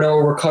trainings. There are no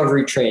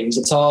recovery trainings.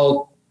 It's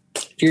all,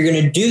 if you're going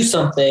to do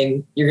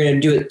something, you're going to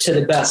do it to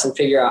the best and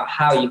figure out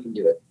how you can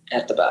do it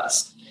at the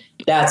best.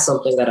 That's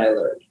something that I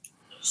learned.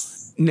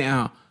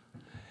 Now,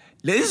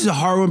 this is a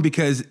hard one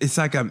because it's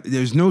like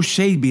there's no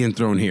shade being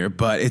thrown here,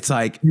 but it's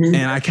like,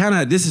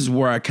 and this is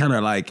where I kind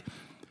of like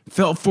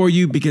felt for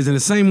you, because in the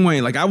same way,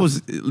 like I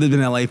lived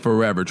in LA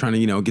forever trying to,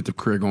 you know, get the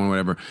career going,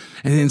 whatever.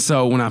 And then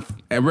so when I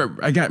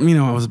got, you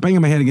know, I was banging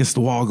my head against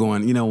the wall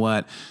going, you know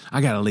what, I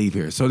got to leave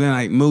here. So then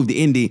I moved to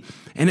Indy,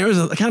 and there was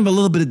kind of a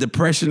little bit of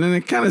depression, and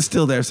it kind of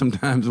still there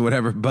sometimes or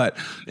whatever. But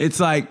it's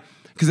like,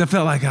 because I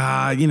felt like,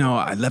 you know,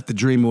 I left the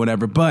dream or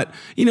whatever. But,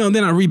 you know,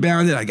 then I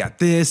rebounded. I got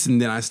this,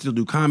 and then I still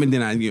do comedy,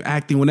 then I do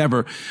acting,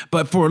 whatever.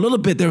 But for a little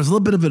bit, there was a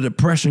little bit of a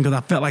depression because I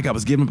felt like I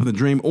was giving up on the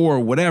dream or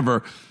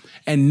whatever.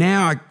 And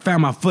now I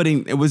found my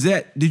footing.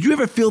 Did you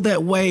ever feel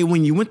that way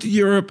when you went to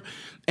Europe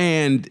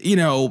and, you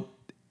know,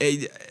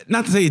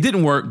 not to say it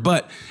didn't work,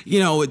 but, you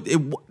know,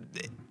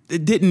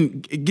 it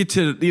didn't get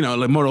to, you know,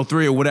 like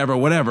Moto3 or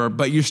whatever,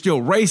 but you're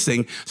still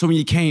racing. So when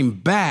you came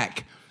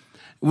back,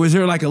 was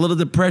there like a little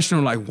depression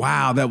or like,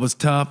 wow, that was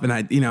tough, and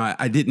I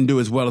didn't do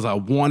as well as I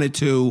wanted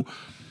to,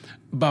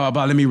 blah, blah,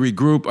 blah, let me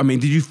regroup? I mean,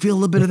 did you feel a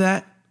little bit of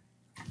that?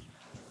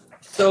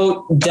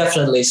 So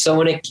definitely. So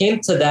when it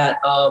came to that,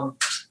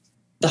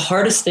 the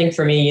hardest thing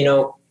for me, you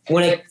know,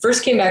 when I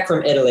first came back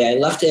from Italy, I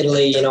left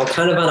Italy, you know,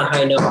 kind of on a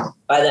high note.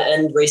 By the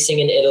end, racing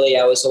in Italy,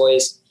 I was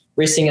always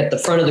racing at the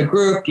front of the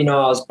group. You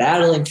know, I was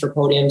battling for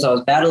podiums. I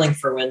was battling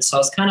for wins. So I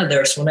was kind of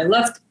there. So when I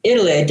left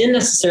Italy, I didn't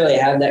necessarily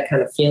have that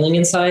kind of feeling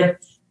inside.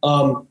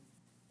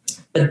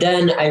 But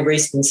then I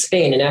raced in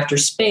Spain, and after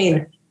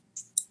Spain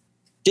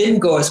didn't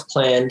go as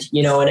planned,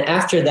 you know, and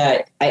after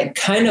that, I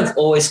kind of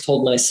always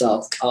told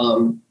myself,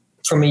 from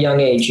a young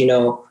age, you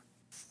know,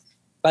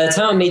 by the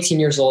time I'm 18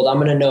 years old, I'm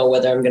going to know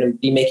whether I'm going to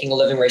be making a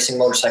living racing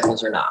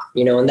motorcycles or not,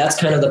 you know, and that's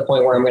kind of the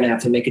point where I'm going to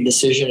have to make a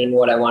decision in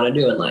what I want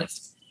to do in life.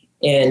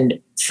 And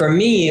for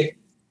me,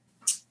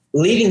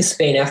 leaving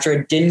Spain after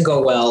it didn't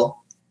go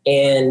well,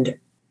 and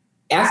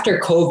after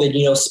COVID,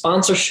 you know,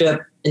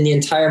 sponsorship in the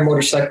entire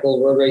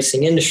motorcycle road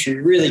racing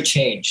industry really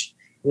changed.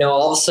 You know,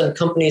 all of a sudden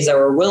companies that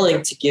were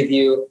willing to give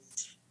you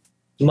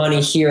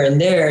money here and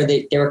there,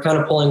 they were kind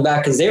of pulling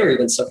back because they were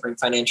even suffering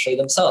financially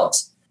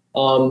themselves.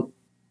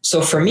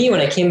 So for me,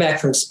 when I came back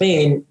from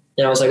Spain,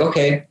 and I was like,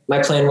 okay,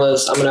 my plan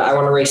was I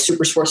want to race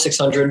Super Sport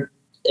 600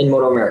 in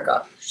Moto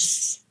America.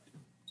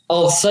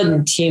 All of a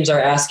sudden teams are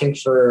asking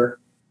for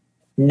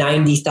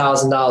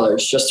 $90,000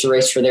 just to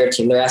race for their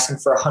team. They're asking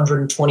for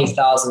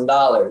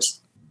 $120,000,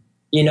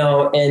 you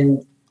know,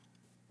 and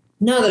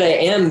now that I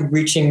am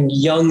reaching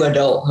young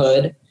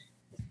adulthood,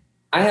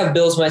 I have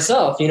bills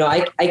myself. You know,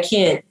 I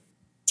can't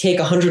take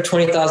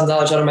 $120,000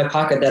 out of my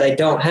pocket that I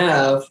don't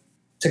have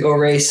to go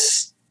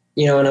race,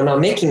 you know, and I'm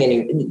not making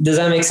any. Does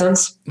that make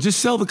sense?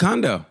 Just sell the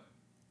condo.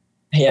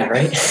 Yeah,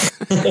 right.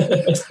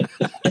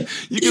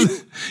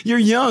 You're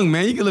young,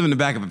 man. You can live in the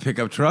back of a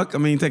pickup truck. I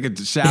mean, take a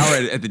shower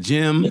at the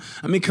gym.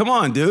 I mean, come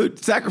on,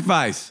 dude.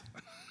 Sacrifice.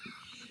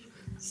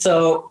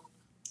 So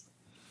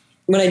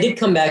when I did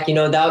come back,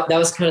 that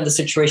was kind of the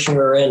situation we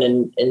were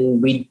in,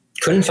 and we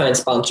couldn't find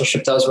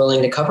sponsorship that was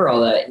willing to cover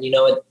all that. And,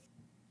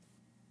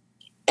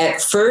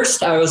 at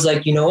first I was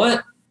like, you know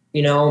what,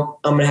 I'm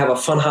going to have a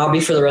fun hobby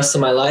for the rest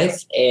of my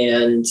life.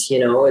 And,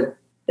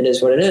 it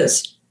is what it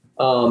is.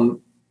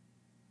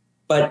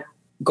 But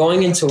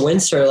going into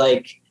Windsor,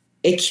 like,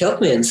 it killed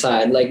me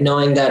inside, like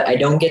knowing that I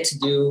don't get to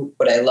do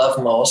what I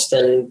love most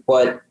and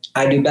what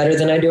I do better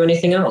than I do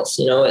anything else.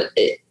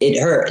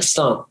 It hurt, it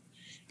stung.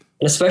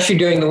 And especially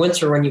during the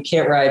winter when you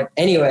can't ride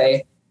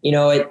anyway,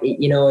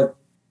 it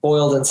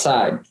boiled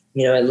inside,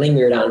 it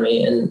lingered on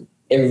me, and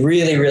it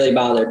really, really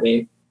bothered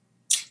me.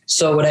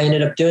 So what I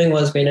ended up doing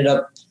was we ended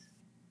up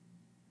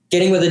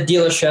getting with a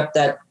dealership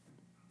that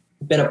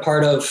been a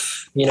part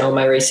of,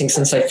 my racing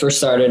since I first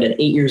started at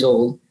 8 years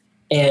old.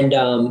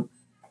 And,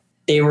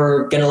 they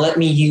were going to let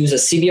me use a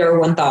CBR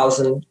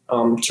 1000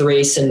 to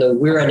race in the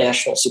WERA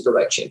National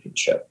Superbike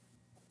Championship.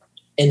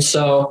 And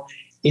so,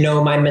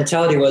 my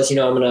mentality was, I'm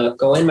going to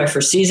go in my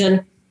first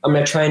season. I'm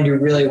going to try and do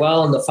really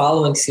well. In the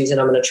following season,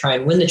 I'm going to try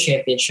and win the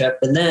championship.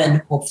 And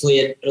then hopefully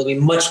it'll be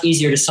much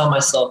easier to sell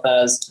myself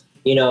as,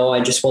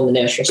 I just won the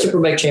National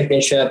Superbike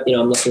Championship.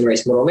 I'm looking to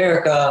race Moto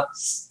America,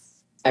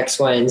 X,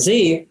 Y, and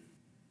Z.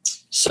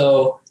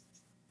 So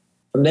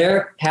from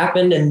there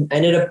happened, and I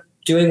ended up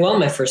doing well in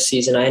my first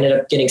season. I ended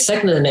up getting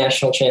second in the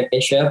national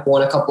championship,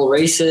 won a couple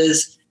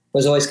races,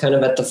 was always kind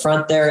of at the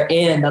front there.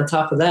 And on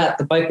top of that,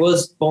 the bike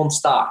was bone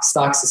stock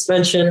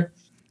suspension.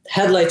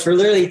 Headlights were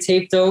literally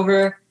taped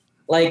over.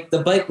 Like,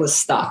 the bike was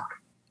stock.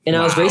 And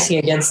wow. I was racing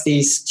against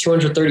these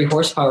 230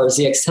 horsepower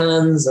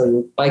ZX10s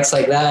and bikes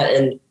like that.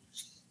 And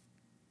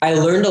I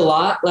learned a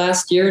lot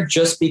last year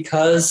just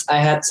because I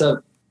had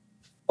to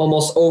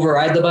almost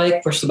override the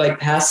bike, push the bike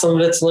past some of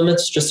its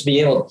limits just to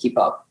be able to keep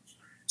up.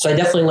 So I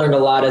definitely learned a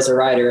lot as a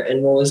rider.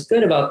 And what was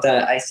good about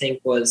that, I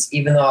think, was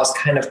even though I was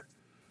kind of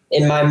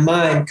in my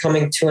mind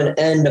coming to an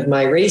end of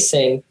my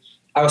racing,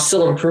 I was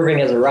still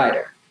improving as a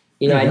rider.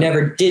 I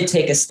never did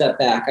take a step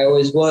back. I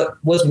always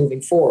was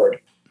moving forward.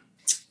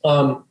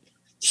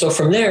 So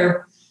from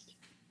there,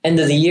 end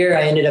of the year,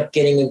 I ended up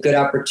getting a good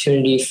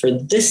opportunity for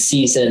this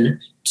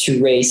season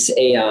to race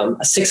a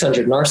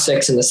 600 an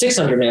R6 in the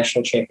 600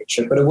 national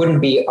championship, but it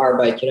wouldn't be our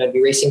bike. I'd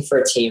be racing for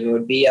a team. It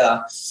would be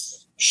a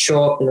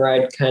show up and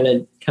ride kind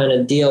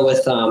of deal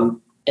with,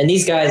 and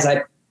these guys,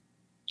 I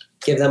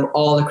give them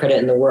all the credit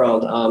in the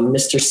world.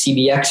 Mr.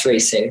 CBX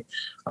Racing,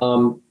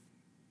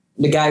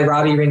 the guy,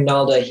 Robbie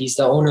Rinalda, he's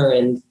the owner,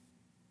 and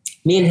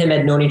me and him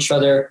had known each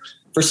other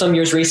for some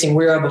years racing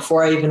WERA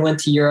before I even went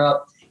to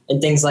Europe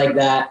and things like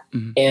that.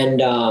 Mm-hmm.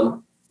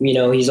 And,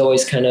 he's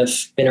always kind of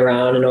been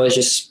around and always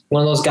just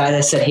one of those guys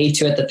I said hey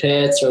to at the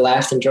pits or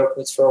laughed and joked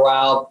with for a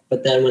while.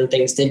 But then when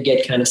things did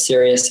get kind of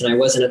serious and I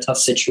was in a tough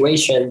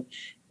situation,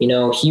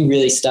 he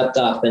really stepped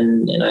up,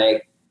 and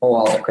I owe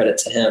all the credit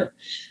to him.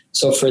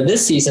 So for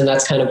this season,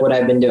 that's kind of what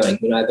I've been doing.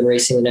 I've been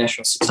racing the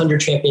National 600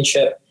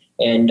 Championship,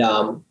 and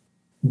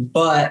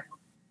but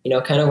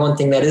kind of one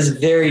thing that is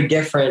very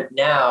different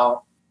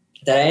now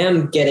that I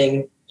am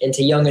getting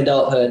into young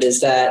adulthood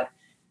is that,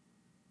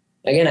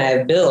 again, I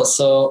have bills,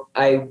 so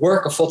I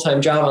work a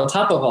full-time job on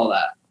top of all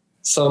that.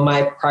 So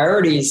my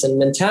priorities and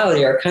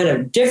mentality are kind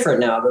of different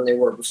now than they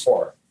were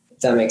before, if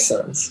that makes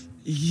sense.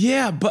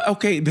 Yeah, but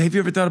okay, have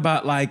you ever thought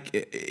about, like,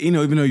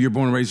 even though you're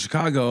born and raised in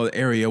Chicago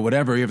area,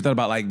 whatever, you ever thought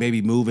about, like,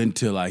 maybe moving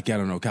to, like, I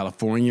don't know,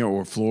 California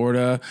or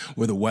Florida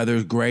where the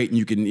weather's great and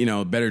you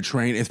can, better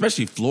train,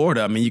 especially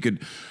Florida. I mean, you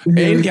could,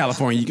 in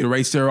California, you can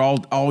race there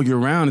all year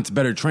round. It's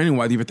better training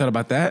wise. You ever thought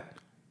about that?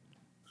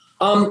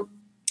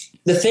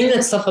 The thing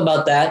that's tough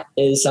about that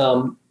is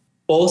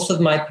both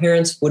of my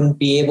parents wouldn't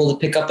be able to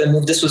pick up and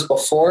move. This was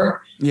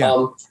before.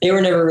 Yeah. They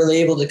were never really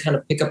able to kind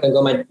of pick up and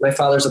go. My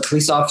father's a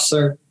police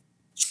officer.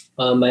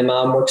 My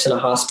mom works in a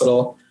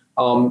hospital.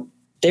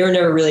 They were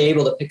never really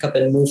able to pick up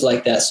and move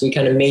like that. So we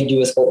kind of made do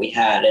with what we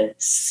had. And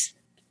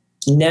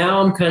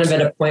now I'm kind of at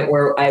a point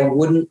where I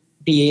wouldn't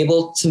be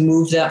able to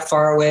move that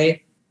far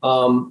away.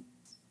 I'm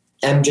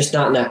just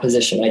not in that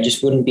position. I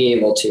just wouldn't be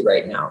able to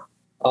right now.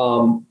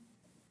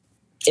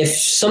 If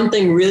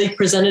something really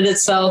presented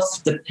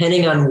itself,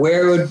 depending on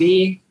where it would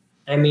be,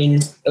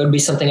 it would be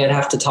something I'd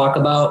have to talk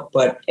about,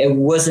 but it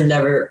wasn't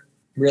never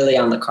really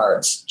on the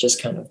cards,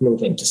 just kind of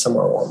moving to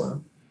somewhere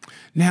warmer.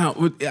 Now,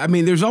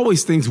 there's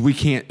always things we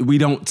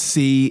don't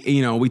see.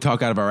 We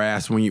talk out of our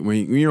ass when you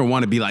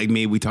want to be like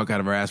me. We talk out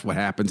of our ass what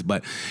happens,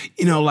 but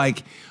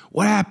like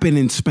what happened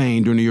in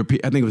Spain during I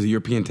think it was the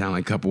European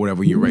Talent Cup or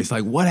whatever you race.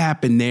 Like what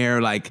happened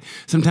there? Like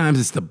sometimes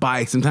it's the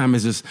bike,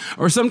 sometimes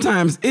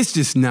it's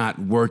just not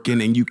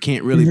working, and you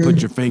can't really put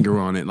your finger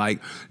on it.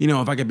 Like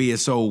if I could be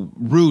so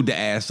rude to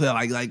ask,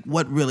 like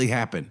what really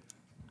happened?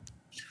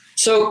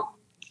 So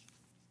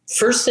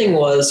first thing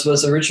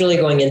was originally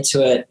going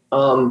into it.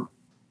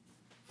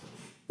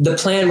 The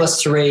plan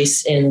was to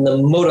race in the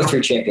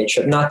Moto3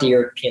 Championship, not the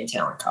European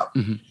Talent Cup.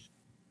 Mm-hmm.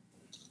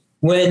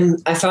 When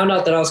I found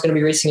out that I was going to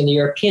be racing in the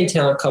European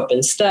Talent Cup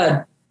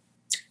instead,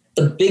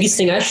 the biggest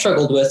thing I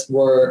struggled with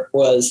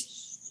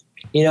was,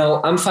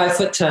 I'm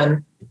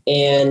 5'10",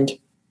 and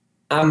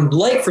I'm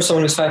light for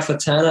someone who's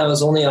 5'10". I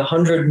was only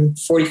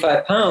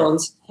 145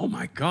 pounds. Oh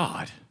my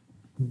God.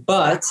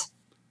 But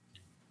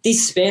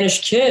these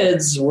Spanish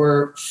kids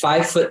were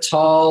 5 foot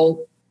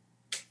tall,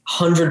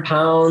 100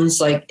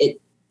 pounds.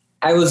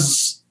 I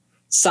was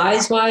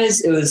size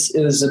wise, it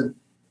was a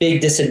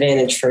big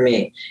disadvantage for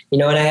me,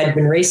 and I had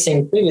been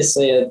racing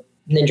previously a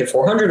Ninja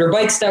 400 or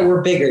bikes that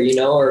were bigger,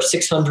 or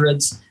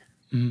 600s.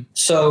 Mm-hmm.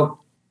 So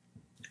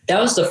that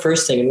was the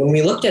first thing. And when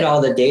we looked at all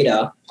the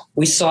data,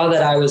 we saw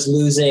that I was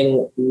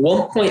losing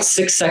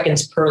 1.6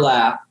 seconds per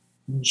lap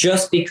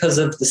just because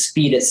of the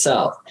speed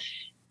itself.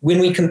 When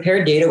we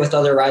compared data with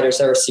other riders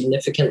that were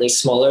significantly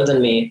smaller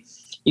than me,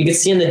 you could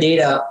see in the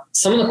data,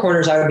 some of the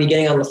corners I would be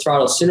getting on the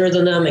throttle sooner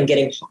than them and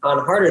getting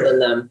on harder than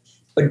them.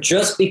 But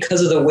just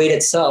because of the weight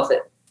itself,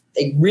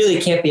 it really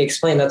can't be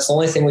explained. That's the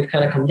only thing we've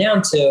kind of come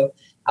down to.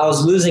 I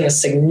was losing a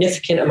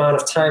significant amount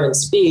of time and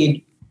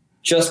speed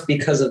just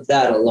because of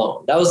that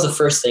alone. That was the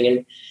first thing.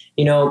 And,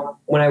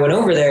 when I went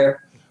over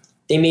there,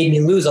 they made me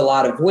lose a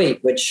lot of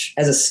weight, which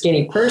as a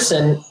skinny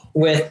person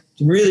with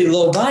really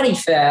low body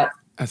fat,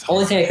 the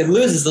only thing I could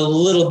lose is the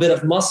little bit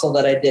of muscle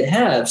that I did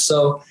have.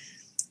 So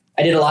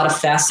I did a lot of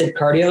fasted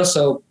cardio.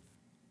 So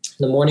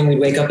in the morning we'd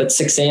wake up at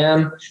 6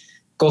 a.m.,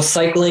 go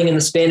cycling in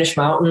the Spanish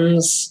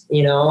mountains,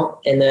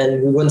 and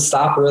then we wouldn't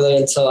stop really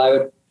until I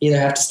would either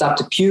have to stop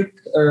to puke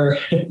or,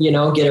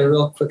 get a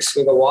real quick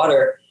swig of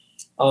water.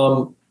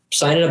 So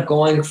I ended up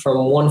going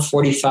from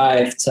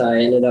 145 to I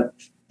ended up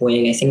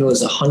weighing, I think it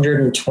was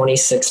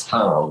 126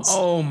 pounds.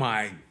 Oh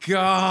my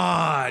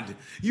God.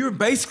 You were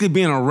basically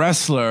being a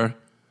wrestler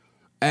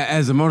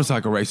as a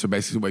motorcycle racer,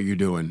 basically what you're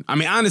doing. I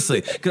mean,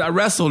 honestly, because I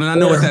wrestled and I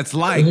know what that's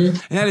like. Mm-hmm.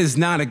 And that is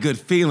not a good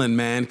feeling,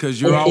 man,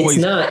 because you're always...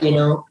 It's not,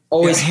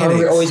 always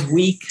hungry, always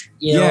weak,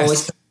 yes.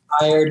 Always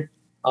tired,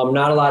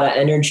 not a lot of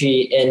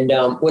energy. And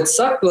what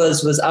sucked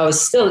was I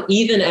was still,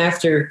 even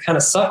after kind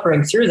of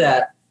suffering through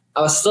that,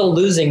 I was still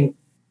losing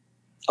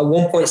a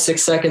 1.6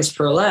 seconds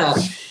per lap.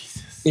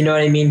 You know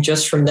what I mean?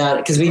 Just from that,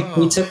 because we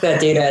took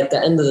that data at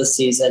the end of the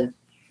season.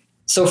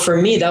 So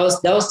for me, that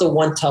was the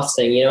one tough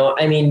thing,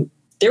 I mean,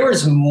 there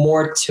was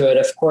more to it.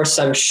 Of course,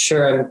 I'm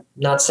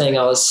not saying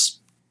I was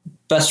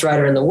best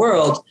rider in the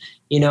world.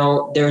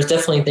 There was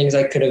definitely things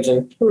I could have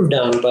improved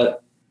on,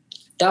 but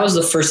that was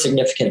the first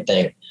significant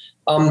thing.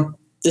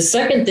 The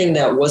second thing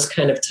that was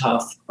kind of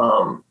tough,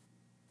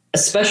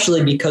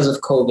 especially because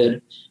of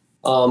COVID,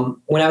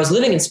 when I was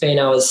living in Spain,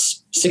 I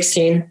was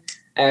 16.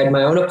 I had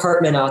my own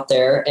apartment out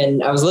there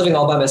and I was living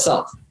all by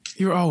myself.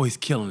 You're always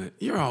killing it.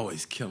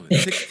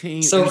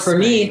 16. So for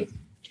me,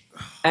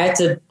 I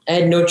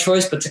had no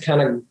choice but to kind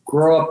of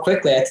grow up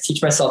quickly. I had to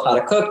teach myself how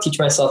to cook, teach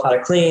myself how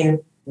to clean,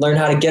 learn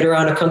how to get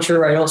around a country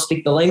where I don't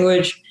speak the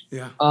language.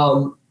 Yeah.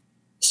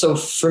 So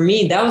for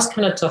me, that was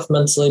kind of tough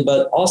mentally,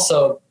 but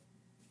also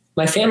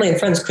my family and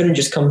friends couldn't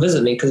just come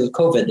visit me because of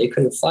COVID. They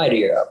couldn't fly to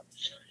Europe.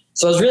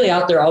 So I was really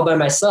out there all by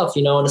myself,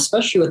 and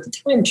especially with the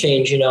time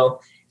change,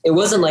 it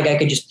wasn't like I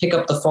could just pick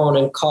up the phone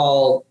and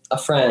call a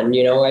friend,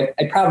 I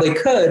probably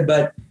could,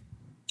 but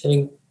I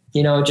mean,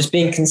 just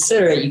being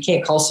considerate, you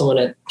can't call someone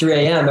at 3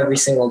 a.m. every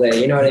single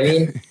day. You know what I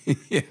mean?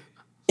 Yeah.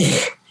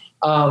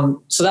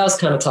 So that was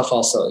kind of tough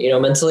also,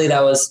 mentally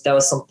that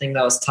was something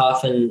that was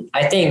tough. And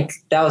I think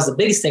that was the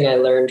biggest thing I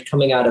learned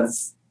coming out of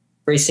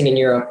racing in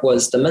Europe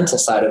was the mental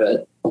side of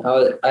it.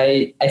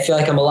 I feel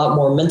like I'm a lot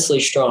more mentally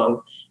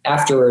strong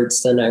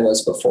afterwards than I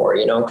was before,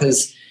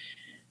 because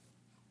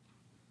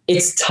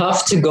it's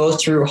tough to go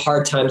through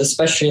hard times,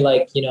 especially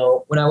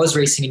when I was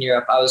racing in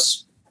Europe, I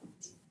was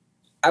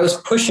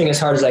pushing as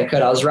hard as I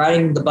could. I was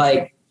riding the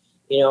bike,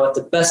 at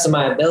the best of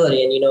my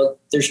ability. And,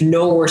 there's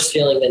no worse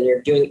feeling than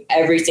you're doing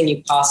everything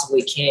you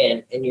possibly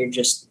can and you're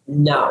just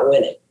not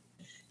winning.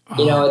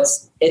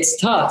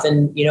 It's tough.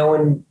 And,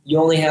 when you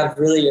only have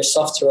really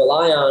yourself to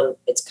rely on,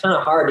 it's kind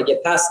of hard to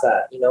get past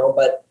that,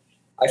 but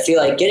I feel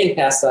like getting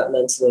past that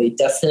mentally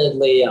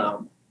definitely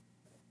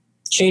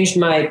changed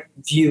my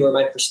view or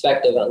my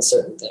perspective on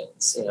certain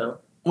things,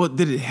 Well,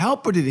 did it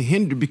help or did it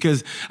hinder?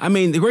 Because, I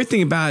mean, the great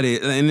thing about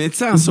it, and it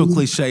sounds so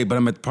cliche, but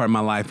I'm at the part of my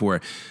life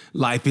where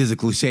life is a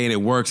cliche and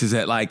it works, is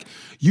that,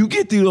 you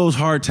get through those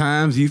hard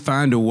times, you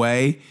find a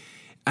way.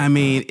 I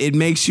mean, it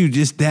makes you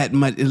just that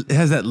much, it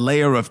has that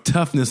layer of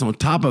toughness on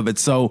top of it.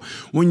 So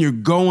when you're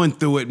going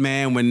through it,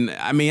 man,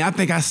 I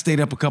think I stayed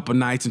up a couple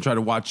nights and tried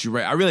to watch you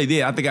race. I really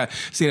did. I think I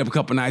stayed up a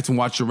couple nights and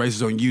watched your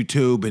races on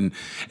YouTube,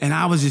 and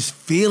I was just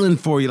feeling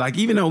for you.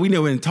 Even though we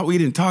didn't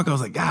talk, I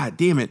was like, God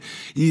damn it,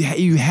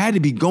 you had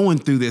to be going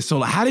through this. So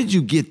how did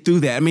you get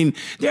through that? I mean,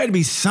 there had to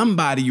be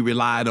somebody you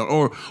relied on,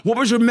 or what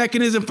was your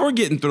mechanism for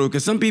getting through?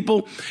 Because some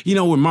people,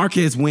 when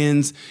Marquez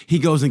wins, he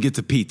goes and gets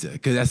a pizza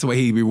because that's the way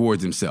he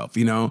rewards himself,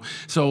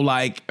 So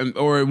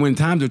or when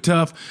times are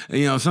tough,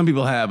 some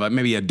people have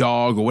maybe a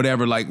dog or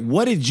whatever.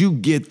 What did you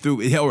get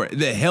through or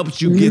that helped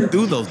you get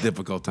through those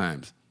difficult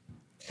times?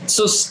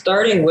 So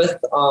starting with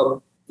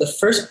the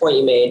first point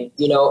you made,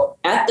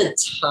 at the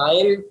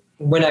time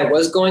when I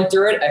was going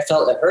through it, I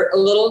felt it hurt a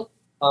little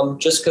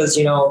just because,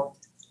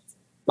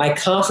 my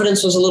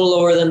confidence was a little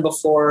lower than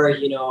before.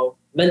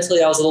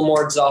 Mentally I was a little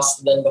more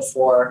exhausted than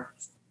before.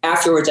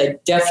 afterwards, I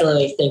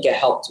definitely think it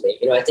helped me.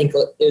 I think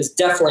it was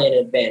definitely an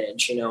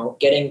advantage,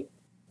 getting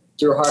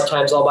through hard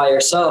times all by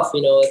yourself.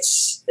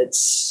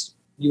 It's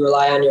you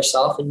rely on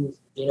yourself, and,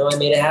 I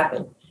made it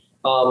happen.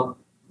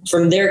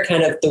 From there,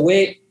 kind of the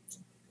way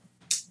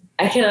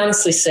I can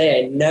honestly say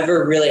I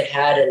never really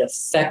had an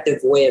effective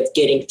way of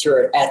getting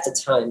through it at the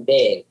time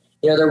being.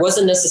 There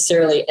wasn't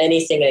necessarily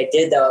anything I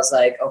did that was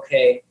like,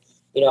 okay,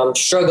 I'm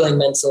struggling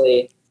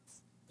mentally.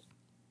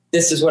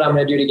 This is what I'm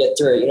going to do to get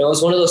through it. It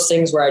was one of those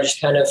things where I just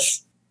kind of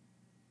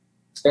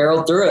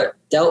barreled through it,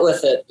 dealt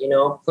with it,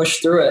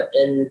 pushed through it.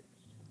 And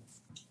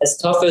as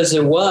tough as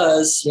it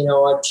was,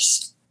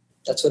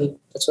 that's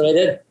what I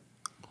did.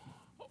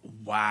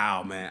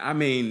 Wow, man. I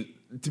mean,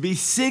 to be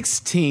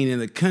 16 in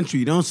the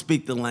country, you don't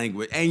speak the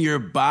language, and you're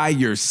by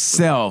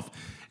yourself,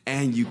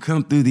 and you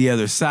come through the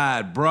other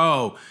side,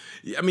 bro.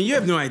 I mean, you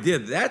have no idea.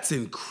 That's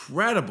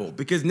incredible,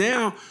 because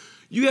now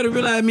you got to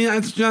realize, I mean,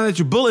 it's not that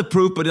you're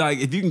bulletproof, but like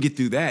if you can get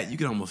through that, you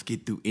can almost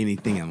get through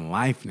anything in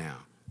life now.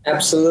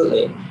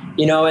 Absolutely.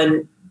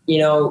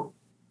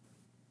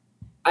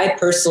 I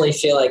personally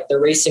feel like the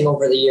racing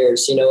over the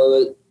years,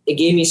 it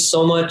gave me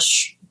so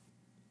much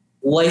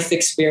life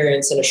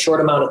experience in a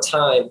short amount of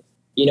time.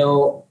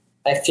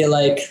 I feel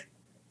like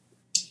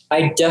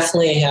I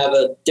definitely have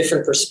a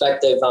different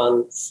perspective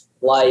on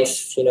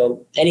life,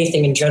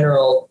 anything in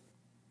general,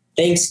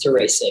 thanks to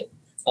racing.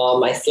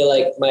 I feel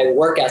like my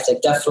work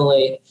ethic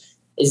definitely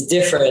is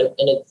different,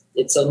 and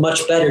it's a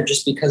much better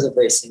just because of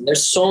racing.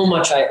 There's so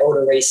much I owe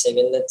to racing,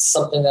 and it's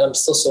something that I'm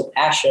still so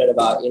passionate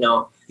about,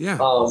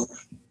 Yeah.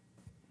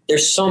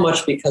 There's so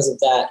much because of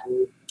that,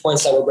 and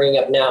points that we're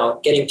bringing up now,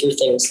 getting through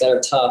things that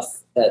are tough,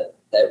 that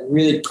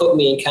really put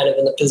me kind of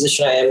in the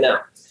position I am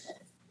now.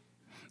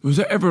 Was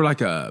there ever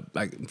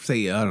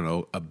say, I don't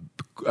know,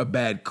 a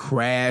bad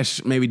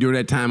crash maybe during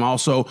that time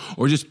also,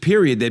 or just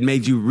period that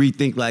made you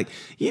rethink, like,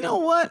 you know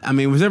what? I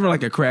mean, was there ever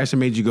like a crash that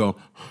made you go,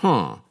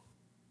 huh?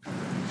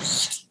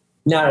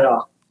 Not at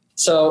all.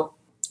 So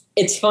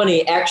it's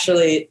funny,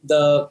 actually,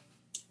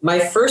 my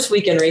first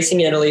weekend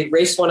racing in Italy,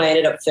 race 1, I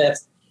ended up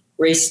 5th.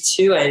 Race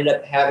 2, I ended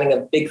up having a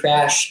big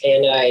crash,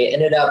 and I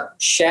ended up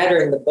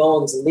shattering the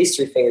bones in these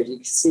 3 fingers. You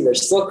can see they're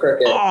still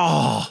crooked.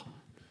 Oh,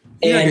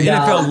 you're like an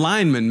NFL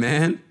lineman,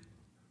 man.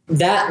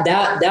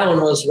 That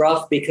one was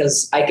rough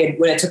because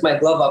when I took my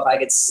glove off, I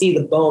could see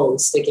the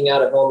bones sticking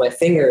out of all my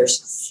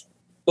fingers.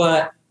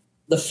 But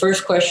the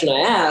first question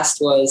I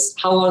asked was,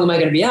 how long am I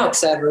going to be out?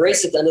 Because I have a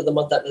race at the end of the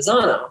month at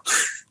Misano.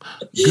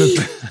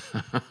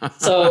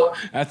 So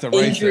that's a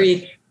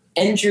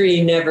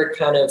injury never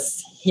kind of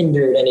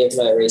hindered any of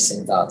my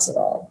racing thoughts at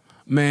all.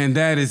 Man,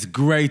 that is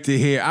great to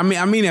hear. I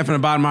mean that from the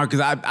bottom of my heart,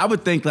 because I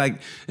would think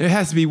like there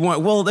has to be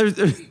one. Well, there's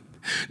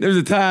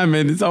a time,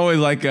 and it's always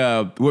like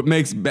what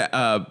makes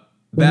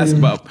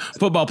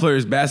football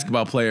players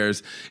basketball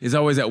players is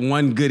always that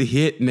one good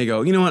hit, and they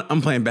go, you know what,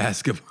 I'm playing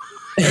basketball.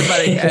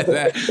 Everybody has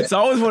that. So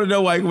I always want to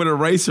know, like, when a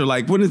racer,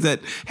 like, when does that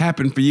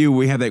happen for you?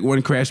 We have that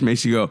one crash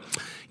makes you go,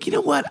 you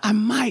know what, I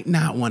might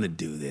not want to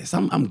do this.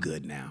 I'm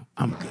good now.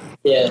 I'm good.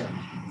 Yeah.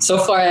 So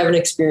far, I haven't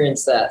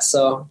experienced that,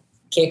 so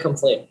can't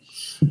complain.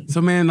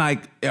 So, man,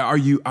 like, are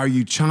you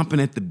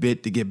chomping at the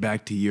bit to get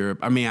back to Europe?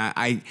 I mean,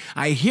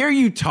 I hear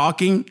you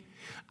talking.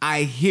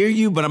 I hear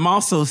you, but I'm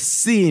also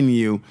seeing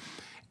you,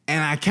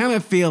 and I kind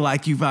of feel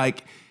like you've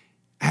like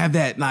have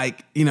that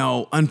like,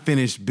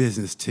 unfinished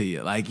business to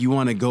you. Like you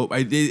want to go.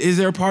 Is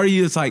there a part of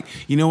you that's like,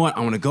 you know what,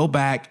 I want to go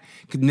back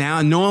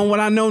now, knowing what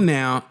I know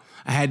now.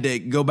 I had to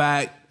go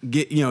back,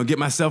 get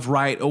myself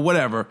right or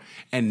whatever,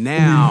 and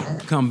now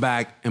come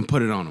back and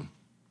put it on them.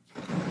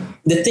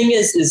 The thing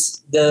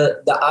is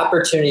the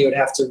opportunity would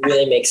have to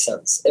really make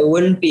sense. It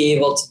wouldn't be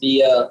able to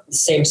be the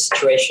same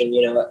situation.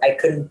 I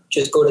couldn't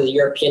just go to the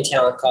European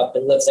Talent Cup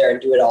and live there and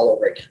do it all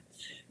over again.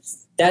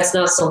 That's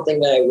not something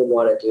that I would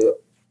want to do.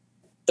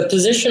 The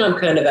position I'm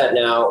kind of at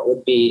now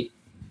would be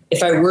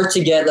if I were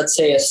to get, let's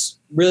say, a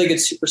really good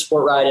super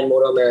sport ride in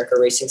Moto America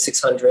racing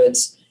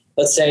 600s.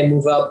 Let's say I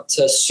move up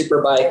to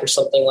Superbike or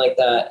something like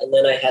that, and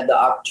then I had the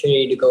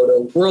opportunity to go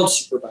to World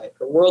Superbike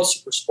or World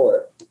Super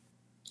Sport.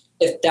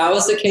 If that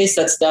was the case,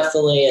 that's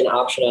definitely an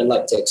option I'd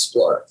like to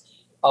explore.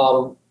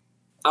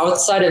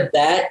 Outside of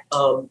that,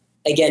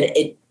 again,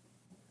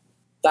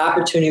 the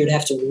opportunity would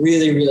have to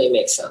really, really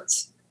make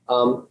sense.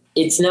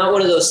 It's not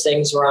one of those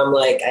things where I'm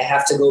like, I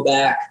have to go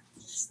back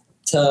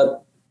to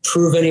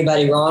prove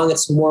anybody wrong.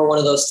 It's more one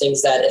of those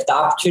things that if the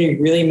opportunity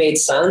really made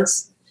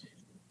sense,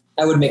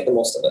 I would make the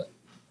most of it.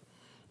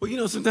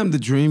 Well, sometimes the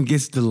dream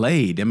gets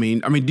delayed. I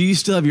mean, do you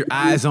still have your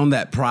eyes on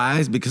that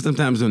prize? Because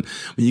sometimes when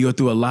you go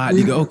through a lot,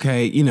 you go,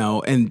 okay,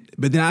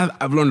 but then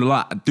I've learned a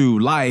lot through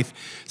life.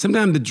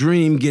 Sometimes the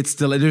dream gets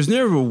delayed. There's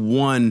never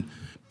one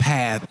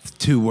path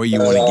to where you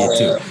want to get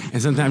to.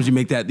 And sometimes you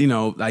make that,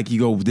 like you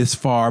go this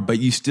far, but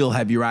you still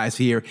have your eyes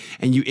here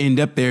and you end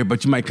up there,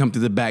 but you might come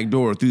through the back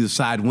door or through the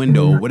side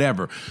window or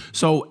whatever.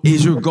 So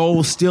is your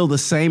goal still the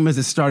same as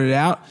it started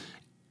out?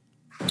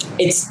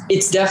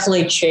 It's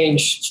definitely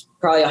changed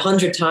probably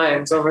 100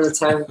 times over the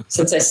time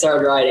since I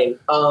started riding.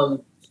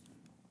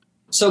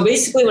 So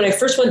basically when I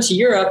first went to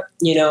Europe,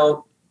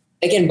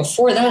 again,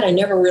 before that, I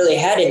never really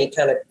had any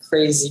kind of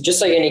crazy,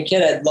 just like any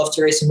kid, I'd love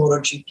to race a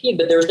MotoGP,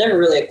 but there was never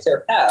really a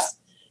clear path.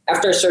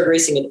 After I started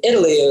racing in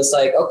Italy, it was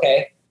like,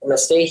 okay, I'm going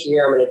to stay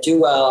here. I'm going to do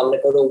well. I'm going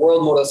to go to a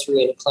World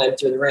Moto3 and climb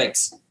through the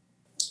ranks.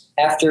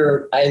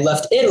 After I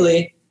left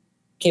Italy,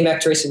 came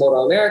back to racing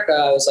Moto America,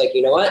 I was like,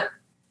 you know what?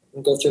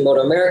 I'm going to go through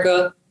Moto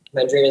America.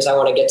 My dream is I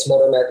want to get to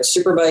Moto America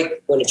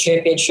Superbike, win a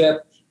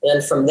championship. And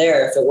then from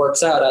there, if it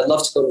works out, I'd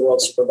love to go to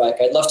World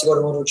Superbike. I'd love to go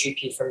to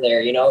MotoGP from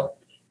there, you know?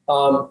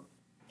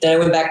 Then I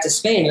went back to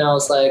Spain and I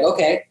was like,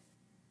 okay,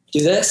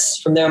 do this.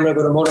 From there, I'm going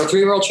to go to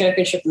Moto3 World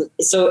Championship.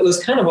 So it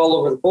was kind of all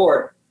over the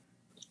board.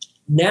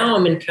 Now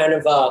I'm in kind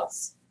of a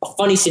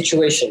funny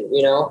situation,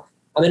 you know?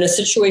 I'm in a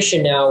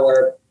situation now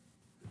where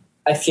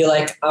I feel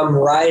like I'm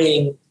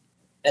riding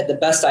at the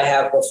best I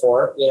have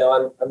before. You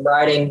know, I'm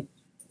riding,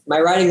 my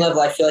riding level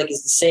I feel like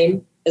is the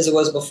same as it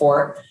was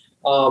before.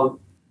 But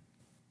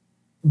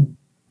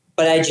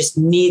I just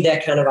need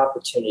that kind of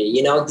opportunity.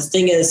 You know, the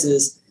thing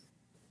is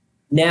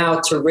now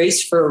to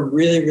race for a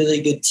really,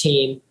 really good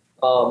team.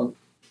 Of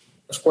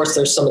course,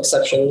 there's some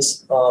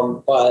exceptions,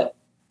 but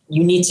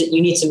you need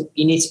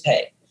to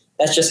pay.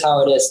 That's just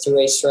how it is to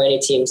race for any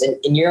teams. And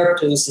in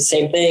Europe, it was the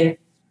same thing.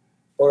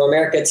 Or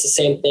America, it's the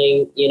same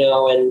thing. You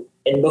know,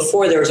 and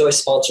before there was always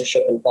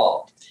sponsorship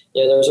involved.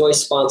 You know, there was always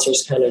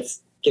sponsors kind of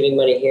giving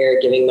money here,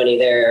 giving money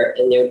there,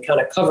 and they would kind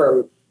of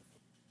cover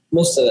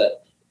most of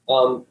it.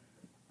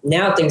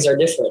 Now things are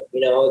different.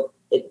 You know,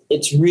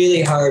 it's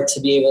really hard to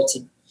be able to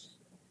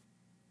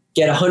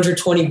get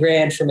 120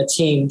 grand from a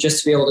team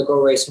just to be able to go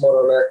race Moto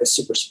America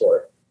Super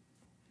Sport.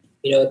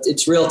 You know,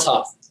 it's real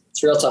tough.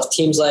 It's real tough.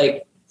 Teams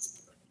like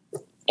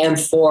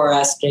M4 are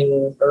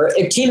asking, or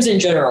teams in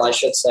general, I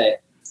should say,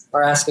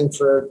 are asking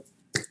for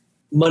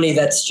money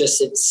that's just,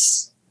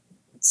 it's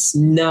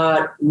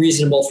not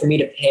reasonable for me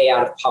to pay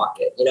out of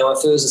pocket. You know,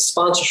 if there was a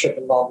sponsorship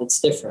involved, it's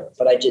different,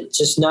 but it's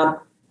just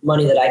not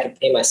money that I could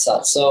pay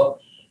myself. So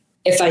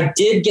if I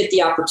did get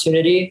the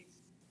opportunity,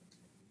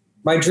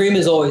 my dream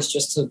is always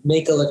just to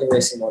make a living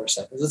racing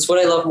motorcycles. It's what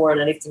I love more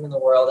than anything in the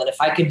world. And if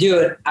I could do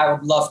it, I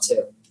would love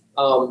to.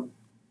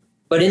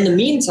 But in the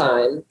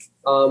meantime,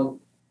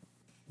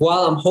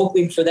 while I'm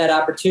hoping for that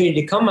opportunity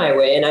to come my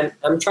way, and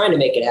I'm trying to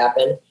make it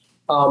happen,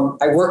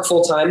 I work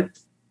full time.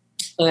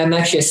 I'm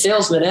actually a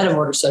salesman at a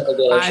motorcycle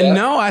dealership. I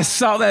know. I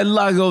saw that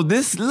logo.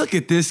 Look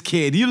at this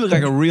kid. You look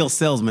like a real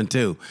salesman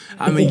too.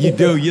 I mean, you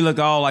do. You look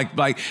all like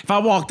if I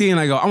walked in,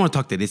 I go, I want to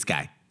talk to this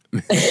guy.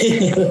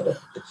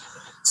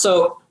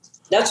 So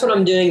that's what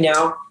I'm doing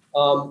now.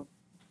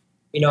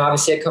 You know,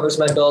 obviously it covers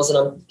my bills,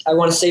 and I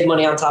want to save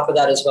money on top of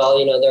that as well.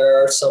 You know,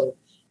 there are some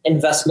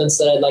investments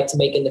that I'd like to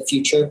make in the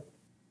future.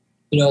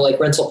 You know, like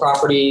rental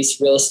properties,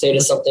 real estate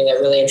is something that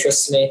really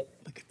interests me.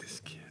 Look at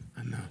this kid.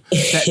 I know.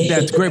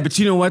 That's great. But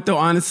you know what, though,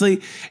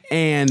 honestly,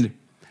 and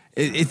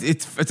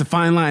it's a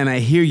fine line. I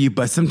hear you,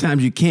 but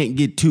sometimes you can't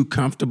get too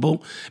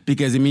comfortable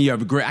because, I mean, you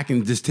have I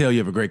can just tell you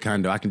have a great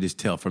condo. I can just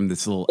tell from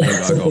this little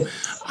angle. I go,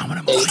 I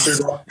want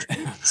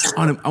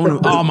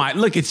to, oh my,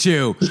 look at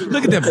you.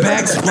 Look at the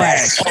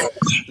backsplash.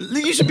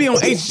 You should be on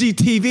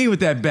HGTV with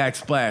that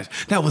backsplash.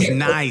 That was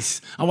nice.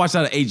 I watched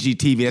out of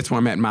HGTV. That's where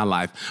I'm at in my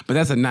life. But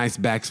that's a nice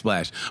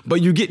backsplash.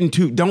 But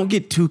don't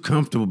get too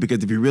comfortable,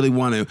 because if you really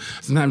want to,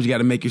 sometimes you got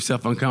to make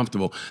yourself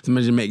uncomfortable.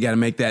 Sometimes you got to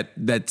make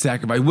that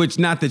sacrifice, which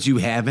not that you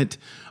haven't,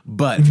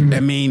 but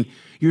I mean,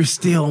 you're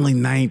still only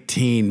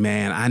 19,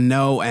 man. I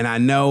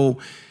know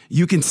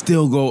you can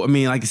still go. I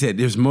mean, like I said,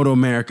 there's Moto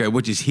America,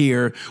 which is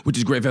here, which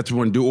is great if that's what you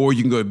want to do. Or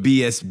you can go to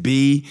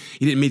BSB.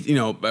 You didn't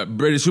meet,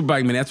 British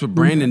Superbike, man. That's what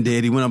Brandon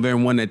did. He went over there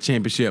and won that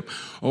championship.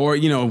 Or,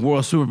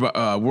 World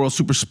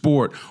Super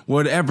Sport,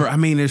 whatever. I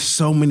mean, there's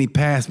so many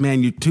paths,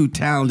 man. You're too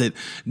talented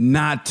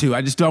not to.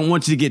 I just don't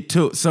want you to get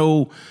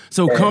so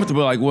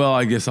comfortable. Like, well,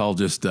 I guess I'll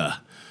just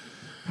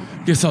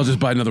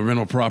buy another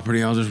rental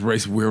property. I'll just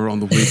race Weir on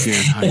the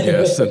weekend, I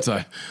guess. Since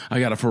I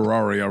got a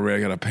Ferrari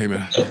already, I got a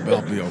payment.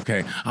 I'll be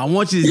okay. I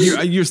want you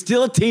to, you're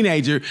still a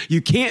teenager. You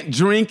can't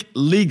drink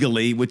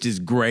legally, which is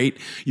great.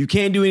 You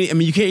can't do any,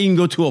 you can't even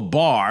go to a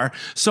bar.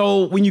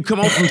 So when you come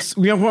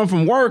home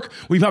from work,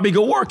 we probably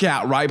go work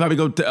out, right? Probably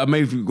go to,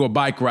 maybe go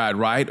bike ride,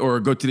 right? Or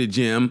go to the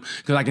gym.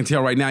 Because I can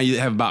tell right now you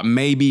have about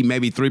maybe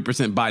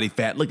 3% body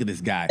fat. Look at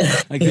this guy.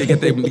 Like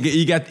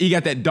you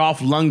got that Dolph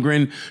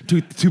Lundgren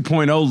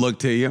 2.0 look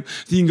to you.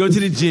 So you can go to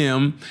the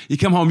gym, you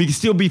come home, you can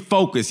still be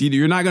focused.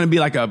 You're not going to be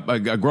like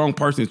a grown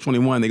person who's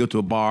 21, they go to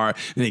a bar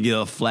and they get a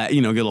little flat,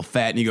 get a little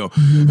fat, and you go,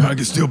 I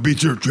can still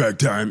beat your track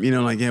time.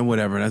 Like, yeah,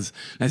 whatever. That's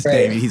right.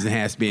 David, he's a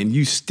has-been.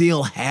 You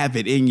still have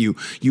it in you.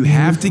 You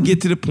have to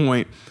get to the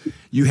point.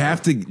 You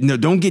have to,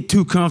 don't get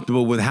too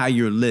comfortable with how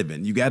you're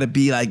living. You got to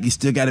be like, you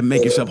still got to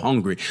make yourself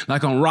hungry.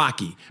 Like on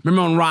Rocky.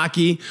 Remember on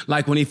Rocky,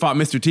 like when he fought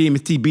Mr. T,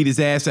 Mr. T beat his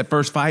ass that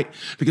first fight?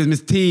 Because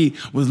Mr. T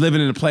was living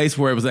in a place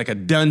where it was like a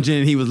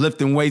dungeon. He was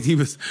lifting weights. He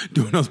was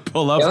doing those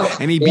pull-ups.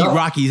 And he beat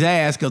Rocky's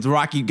ass because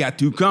Rocky got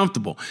too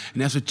comfortable.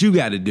 And that's what you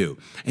got to do.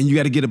 And you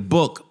got to get a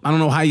book. I don't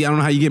know how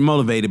you get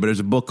motivated, but there's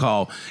a book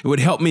it would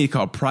help me,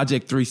 called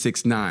Project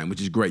 369,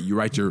 which is great. You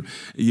write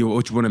what you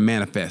want to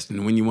manifest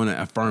and when you want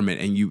to affirm it.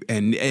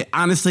 And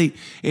honestly,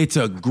 it's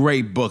a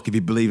great book if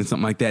you believe in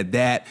something like that.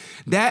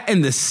 That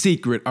and The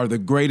Secret are the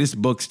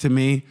greatest books to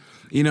me.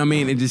 You know what I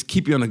mean? And just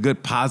keep you on a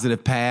good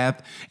positive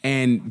path.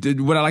 And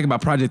what I like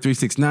about Project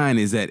 369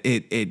 is that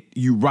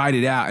you write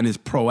it out and it's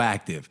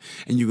proactive,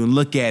 and you can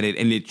look at it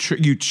and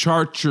you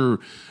chart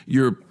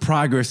your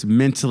progress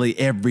mentally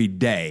every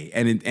day.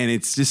 And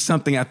it's just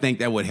something I think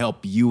that would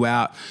help you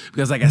out,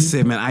 because like I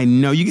said, man, I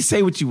know you can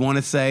say what you want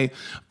to say,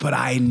 but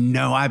I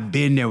know I've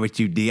been there with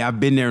you, D. I've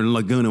been there in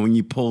Laguna when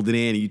you pulled it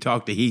in and you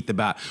talked to Heath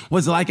about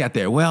what's it like out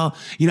there. Well,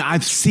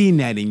 I've seen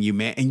that in you,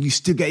 man. And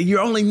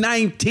you're only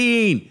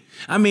 19.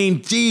 I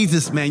mean,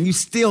 Jesus, man, you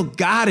still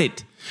got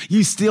it.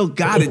 You still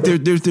got it.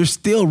 There's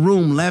still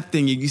room left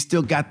in you. You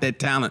still got that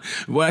talent.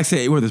 What I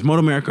say, whether it's Moto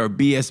America or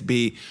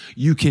BSB,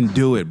 you can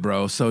do it,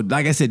 bro. So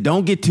like I said,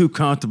 don't get too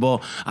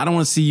comfortable. I don't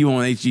want to see you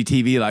on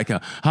HGTV like,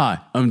 hi,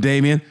 I'm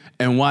Damien,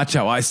 and watch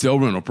how I sell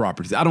rental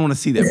properties. I don't want to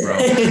see that, bro.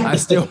 I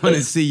still want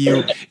to see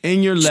you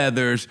in your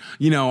leathers.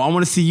 I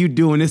want to see you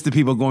doing this to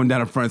people going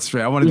down a front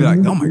street. I want to be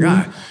like, oh my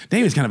God,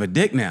 Damien's kind of a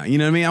dick now. You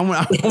know what I mean? I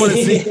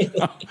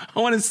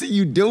want to see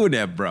you doing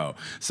that, bro.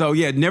 So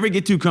yeah, never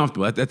get too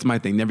comfortable. That's my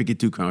thing. Never get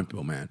too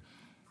comfortable, man.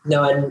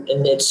 No, and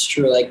it's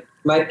true. Like,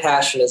 my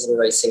passion is in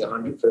racing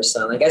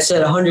 100%. Like I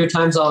said 100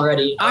 times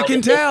already. I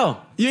can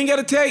tell. You ain't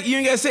got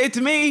to say it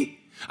to me.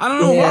 I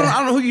don't know. Yeah. I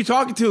don't know who you're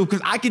talking to, because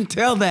I can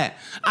tell that.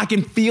 I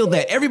can feel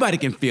that. Everybody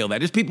can feel that.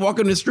 There's people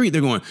walking in the street.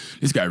 They're going,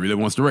 this guy really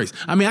wants to race.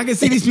 I mean, I can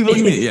see these people.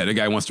 Yeah, the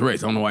guy wants to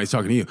race. I don't know why he's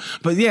talking to you.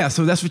 But yeah,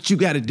 so that's what you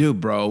got to do,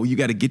 bro. You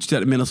got to get you to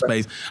that mental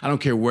space. I don't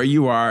care where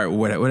you are or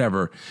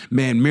whatever.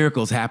 Man,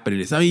 miracles happen in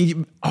this. I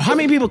mean, how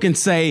many people can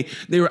say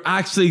they were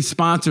actually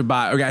sponsored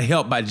by or got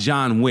helped by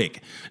John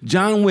Wick?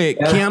 John Wick,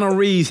 yeah. Keanu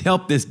Reeves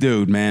helped this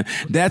dude, man.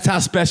 That's how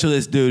special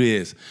this dude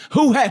is.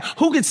 Who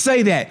could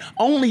say that?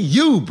 Only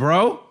you,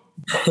 bro.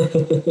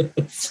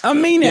 I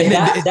mean,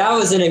 that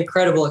was an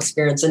incredible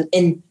experience,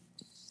 and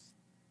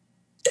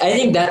I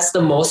think that's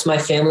the most my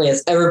family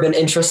has ever been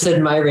interested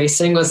in my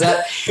racing, was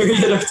that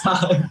period of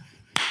time.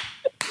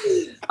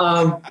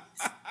 Well,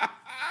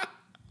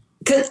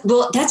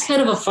 that's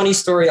kind of a funny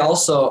story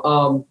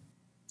also.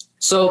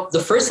 So the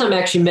first time I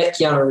actually met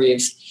Keanu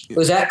Reeves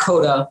was at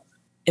COTA,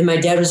 and my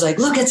dad was like,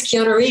 look, it's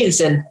Keanu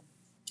Reeves. And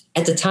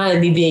at the time,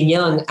 me being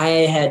young, I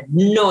had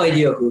no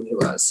idea who he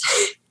was.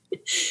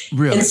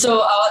 Really? And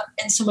so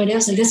my dad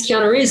was like, that's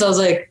Keanu Reeves. I was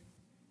like,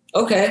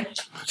 okay.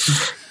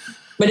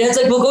 My dad's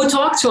like, well, go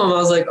talk to him. I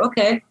was like,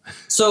 okay.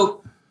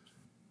 So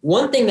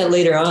one thing that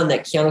later on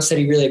that Keanu said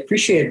he really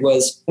appreciated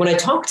was when I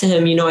talked to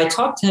him, I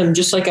talked to him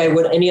just like I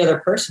would any other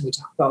person. We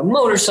talked about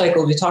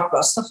motorcycles. We talked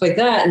about stuff like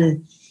that.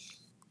 And,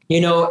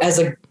 as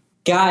a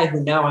guy who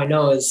now I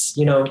know is,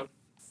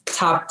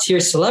 top tier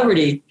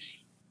celebrity,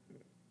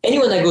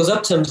 anyone that goes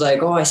up to him is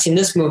like, oh, I've seen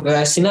this movie.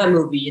 I've seen that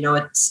movie.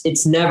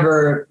 It's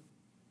never,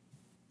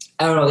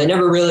 I don't know. They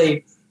never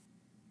really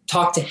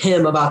talk to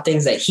him about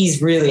things that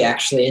he's really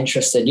actually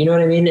interested. You know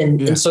what I mean?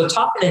 And so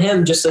talking to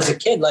him just as a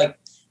kid, like,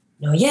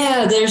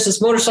 there's this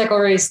motorcycle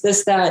race,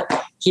 this,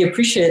 that, he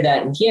appreciated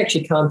that. And he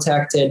actually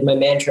contacted my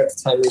manager at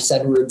the time, Reese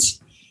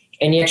Edwards,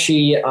 and he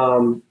actually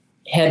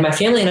had my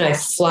family and I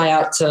fly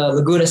out to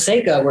Laguna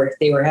Seca, where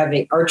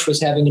Arch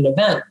was having an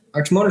event,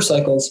 Arch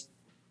Motorcycles.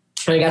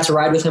 And I got to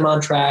ride with him on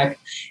track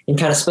and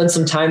kind of spend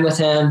some time with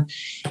him.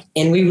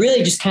 And we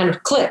really just kind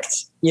of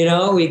clicked.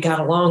 We got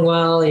along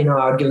well.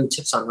 I would give him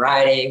tips on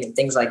riding and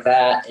things like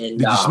that. And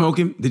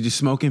Did you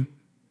smoke him?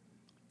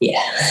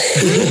 Yeah.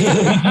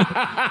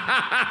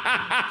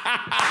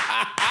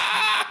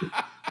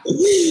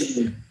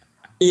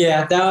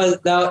 Yeah,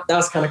 that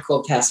was kind of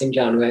cool passing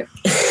John Wick.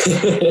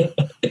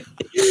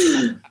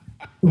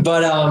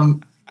 But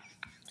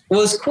what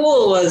was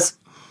cool was,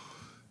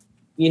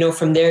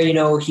 from there,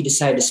 he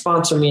decided to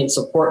sponsor me and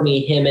support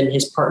me, him and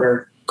his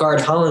partner, Gard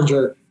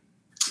Hollinger.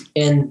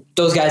 And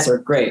those guys are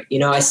great.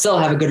 I still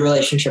have a good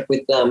relationship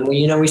with them.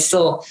 We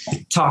still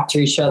talk to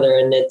each other,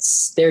 and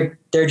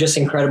they're just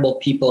incredible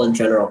people in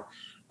general.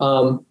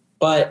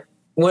 But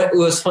what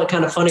was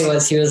kind of funny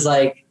was he was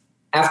like,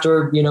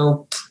 after,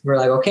 we're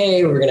like,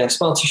 okay, we're going to have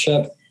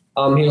sponsorship.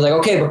 He was like,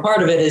 okay, but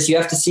part of it is you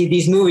have to see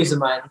these movies of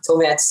mine. He told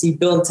me I had to see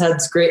Bill and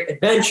Ted's Great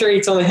Adventure.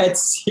 He told me I had to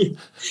see.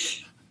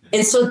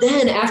 And so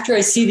then after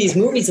I see these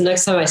movies, the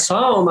next time I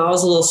saw him, I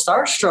was a little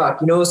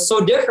starstruck. It was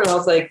so different. I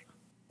was like,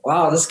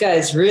 wow, this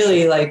guy's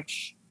really like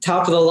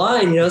top of the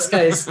line. This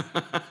guy's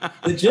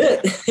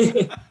legit.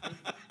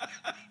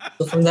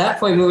 So from that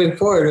point moving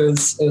forward, it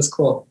was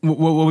cool.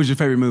 What was your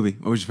favorite movie?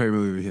 What was your favorite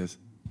movie of his?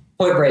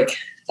 Point Break.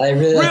 I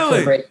really like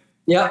Point Break.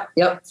 Yep,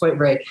 Point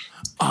Break.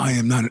 I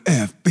am not an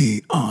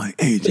FBI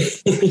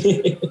agent.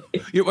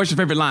 What's your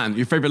favorite line?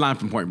 Your favorite line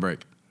from Point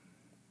Break?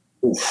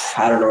 Oof,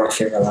 I don't know my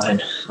favorite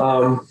line.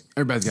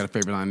 Everybody's got a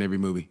favorite line in every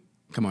movie.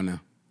 Come on now.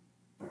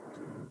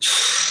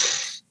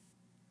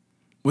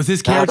 Was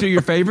his character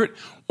your favorite,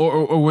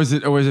 or was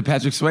it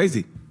Patrick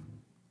Swayze?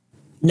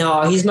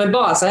 No, he's my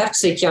boss. I have to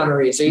say Keanu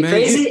Reeves. Are you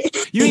crazy?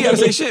 You ain't got to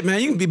say shit,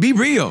 man. You can be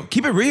real.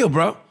 Keep it real,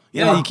 bro.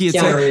 Yeah, you can't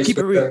say keep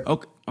it real.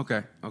 Sure.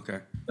 Okay.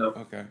 No.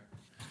 Okay.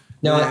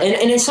 No,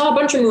 and I saw a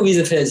bunch of movies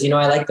of his. You know,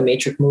 I like the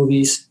Matrix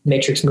movies.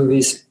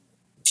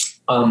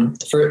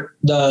 For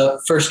the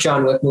first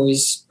John Wick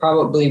movies,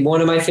 probably one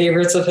of my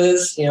favorites of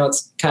his. You know,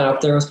 it's kind of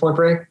up there with Point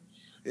Break.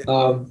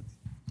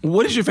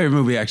 What is your favorite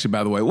movie, actually,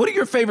 by the way? What are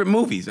your favorite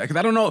movies? Because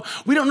I don't know.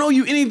 We don't know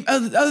you any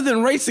other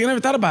than racing. I never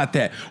thought about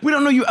that. We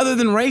don't know you other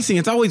than racing.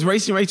 It's always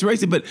racing.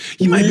 But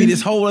you might be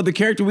this whole other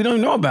character we don't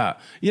know about.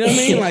 You know what I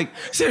mean? Like,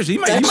 seriously, you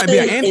might be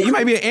an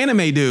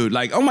anime dude.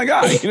 Like, oh my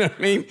God. You know what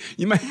I mean?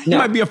 You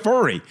might be a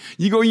furry.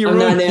 You go in your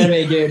room. I'm not an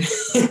anime dude.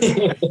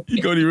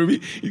 You go to your room.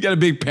 You got a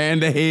big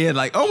panda head.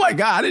 Like, oh my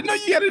God, I didn't know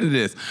you got into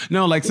this.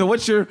 No, like, so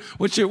what's your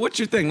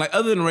thing? Like,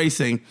 other than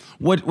racing,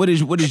 what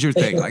is your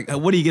thing? Like,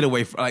 what do you get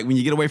away from? Like, when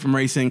you get away from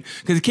racing?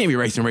 Because it can't be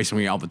racing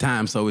when you're all the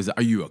time. So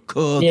are you a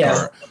cook? Yeah.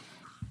 Or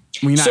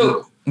when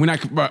you're not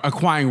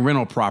acquiring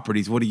rental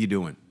properties, what are you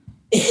doing?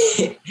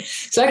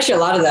 So actually a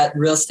lot of that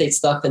real estate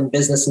stuff and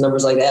business and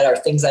numbers like that are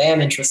things I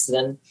am interested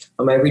in.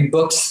 I read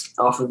books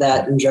off of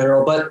that in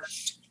general, but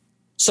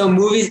so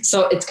movies.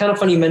 So it's kind of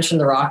funny you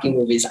mentioned the Rocky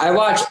movies. I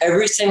watch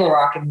every single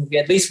Rocky movie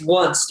at least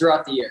once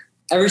throughout the year,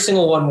 every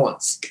single one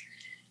once.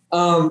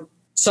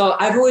 So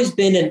I've always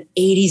been an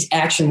 80s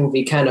action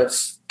movie kind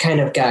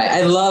of guy.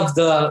 I love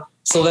the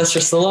Sylvester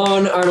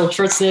Stallone, Arnold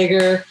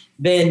Schwarzenegger,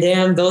 Van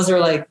Damme. Those are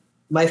like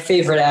my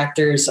favorite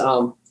actors,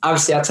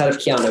 obviously outside of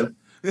Keanu.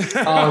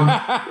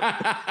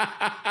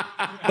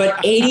 But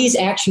 80s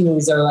action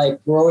movies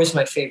were always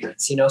my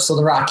favorites, you know? So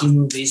the Rocky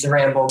movies, the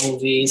Rambo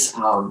movies,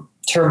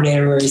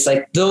 Terminator movies,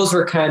 like those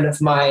were kind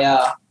of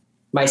my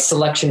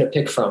selection to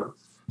pick from.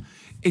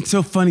 It's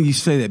so funny you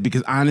say that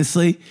because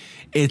honestly,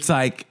 it's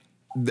like,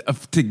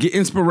 to get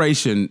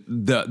inspiration,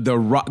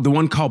 the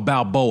one called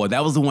Balboa,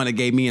 that was the one that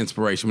gave me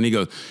inspiration. When he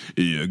goes,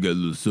 "Yeah, I got a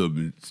little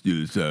something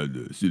still inside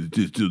still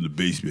in the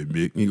basement,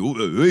 Mick." And he goes,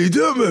 "What are you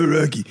talking about,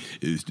 Rocky?"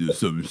 "It's still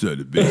something inside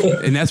the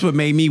basement." And that's what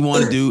made me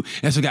want to do.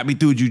 That's what got me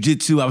through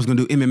jiu-jitsu. I was going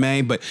to do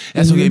MMA, but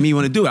that's what made me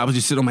want to do it. I was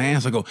just sitting on my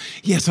ass. I go,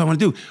 "Yes, I want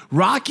to do."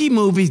 Rocky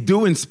movies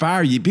do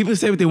inspire you. People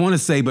say what they want to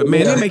say, but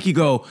man, they make you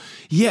go,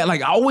 "Yeah."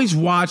 Like I always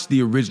watch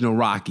the original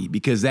Rocky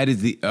because that is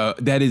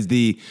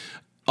the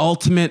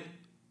ultimate.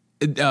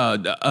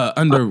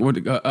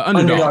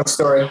 Underdog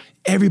story.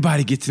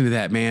 Everybody gets into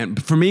that, man.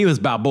 For me, it was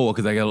Balboa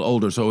because I got a little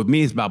older. So with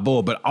me, it's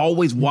Balboa. But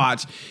always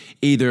watch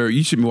you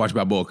shouldn't be watching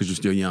Balboa because you're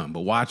still young,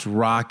 but watch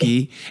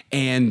Rocky.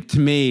 And to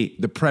me,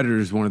 The Predator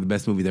is one of the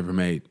best movies ever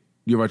made.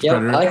 You ever watch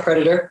Predator? I like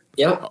Predator.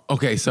 Yep.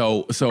 Okay,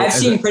 so I've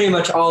seen pretty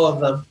much all of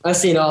them. I've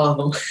seen all of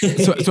them.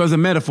 so as a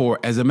metaphor,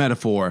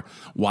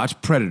 watch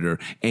Predator,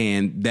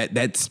 and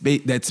that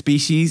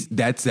species,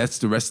 that's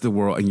the rest of the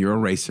world, and you're a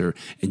racer,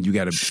 and you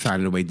got to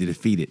find a way to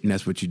defeat it, and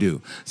that's what you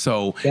do.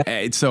 So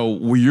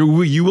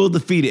you will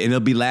defeat it, and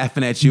they'll be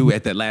laughing at you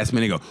at that last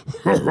minute, go,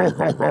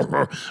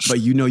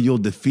 but you'll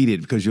defeat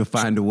it because you'll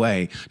find a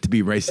way to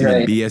be racing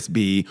in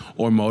BSB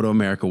or Moto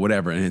America,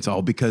 whatever, and it's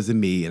all because of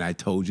me. And I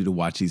told you to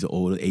watch these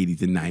old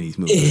 80s and 90s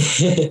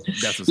movies.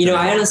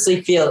 I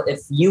honestly feel if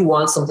you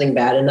want something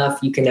bad enough,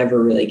 you can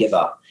never really give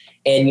up.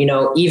 And,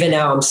 even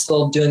now I'm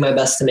still doing my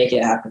best to make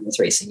it happen with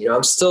racing.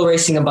 I'm still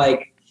racing a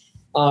bike.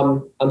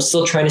 I'm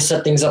still trying to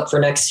set things up for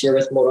next year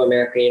with Moto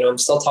America. I'm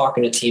still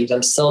talking to teams.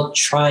 I'm still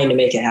trying to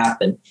make it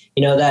happen.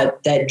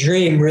 That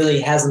dream really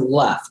hasn't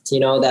left,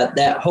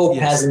 that hope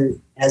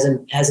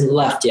hasn't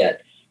left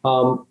yet.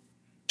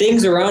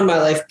 Things around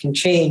my life can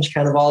change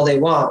kind of all they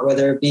want,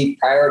 whether it be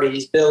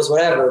priorities, bills,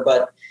 whatever.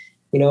 But,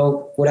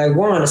 what I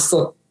want is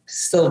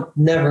still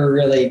never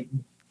really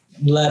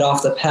let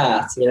off the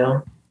path,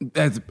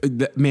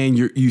 Man,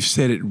 you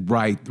said it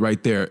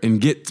right there. And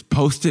get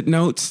Post-it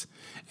notes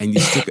and you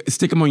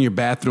stick them on your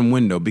bathroom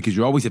window because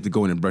you always have to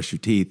go in and brush your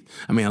teeth.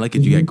 I mean, I like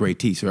it. You got great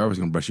teeth, so you're always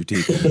going to brush your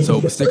teeth. So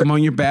stick them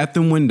on your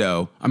bathroom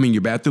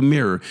your bathroom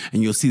mirror,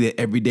 and you'll see that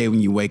every day when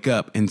you wake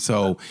up. And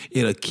so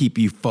it'll keep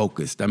you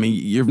focused. I mean,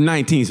 you're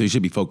 19, so you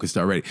should be focused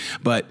already.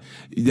 But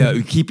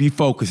keep you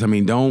focused. I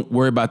mean, don't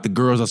worry about the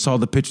girls. I saw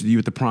the picture of you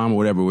at the prom or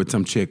whatever with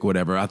some chick or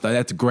whatever. I thought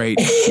that's great.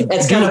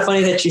 It's kind of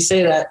funny that you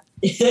say that.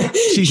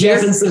 She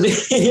happens to be.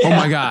 Yeah. Oh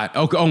my God.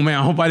 Okay. Oh man.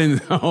 I hope I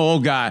didn't. Oh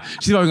God.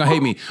 She's always gonna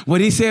hate me. What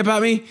did he say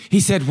about me? He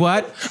said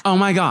what? Oh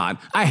my God.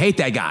 I hate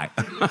that guy.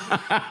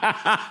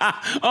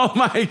 Oh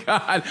my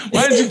God.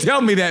 Why didn't you tell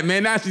me that,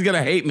 man? Now she's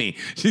gonna hate me.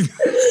 No,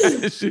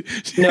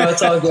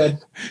 it's all good.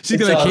 She's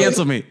gonna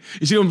cancel me.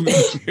 She's gonna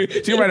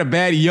write a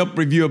bad Yelp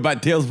review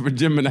about Tales for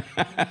Gemini.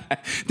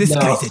 This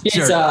guy's a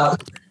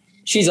jerk.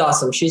 She's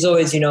awesome. She's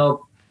always,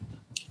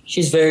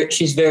 she's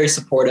very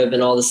supportive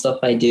in all the stuff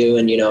I do,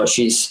 and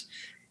she's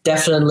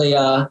definitely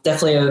a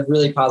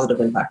really positive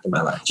impact in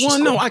my life.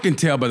 No, I can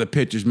tell by the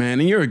pictures,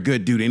 man. And you're a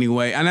good dude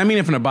anyway. And I mean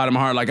it from the bottom of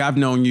my heart. Like I've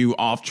known you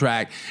off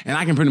track, and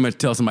I can pretty much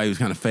tell somebody who's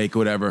kind of fake or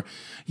whatever.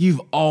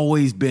 You've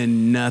always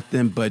been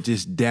nothing but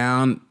just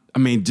down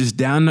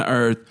to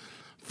earth,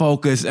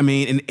 focused. I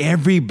mean, and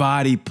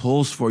everybody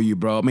pulls for you,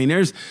 bro. I mean,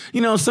 there's,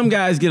 some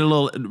guys get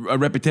a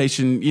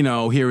reputation,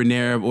 here and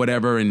there,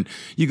 whatever, and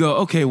you go,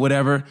 okay,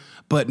 whatever.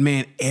 But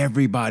man,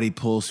 everybody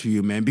pulls for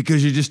you, man,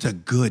 because you're just a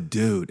good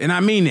dude. And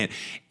I mean it.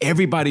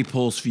 Everybody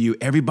pulls for you.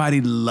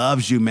 Everybody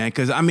loves you, man.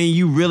 Because I mean,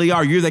 you really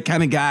are. You're the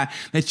kind of guy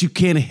that you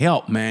can't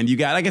help, man. You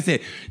got, like I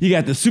said, you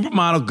got the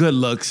supermodel good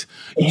looks.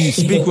 You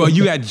speak well.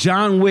 You got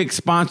John Wick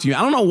sponsor you.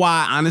 I don't know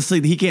why, honestly,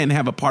 he can't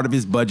have a part of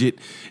his budget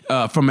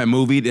from that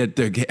movie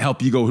to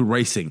help you go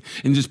racing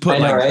and just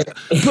put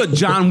put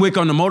John Wick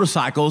on the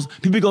motorcycles.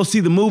 People go see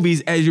the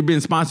movies as you're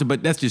being sponsored.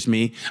 But that's just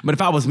me. But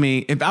if I was me,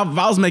 if I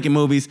was making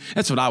movies,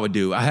 that's what I would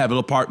do. I have a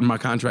little part in my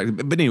contract,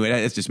 but anyway,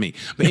 that's just me.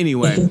 But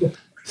anyway,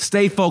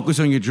 stay focused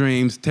on your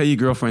dreams. Tell your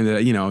girlfriend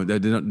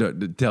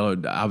that, tell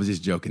her I was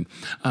just joking.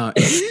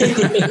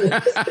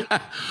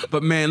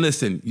 But man,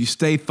 listen, you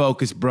stay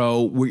focused,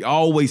 bro. We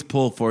always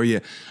pull for you.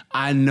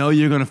 I know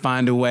you're going to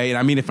find a way. And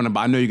I mean it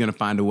I know you're going to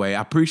find a way.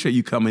 I appreciate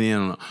you coming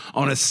in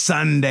on a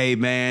Sunday,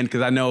 man,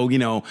 because I know, you're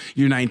 19.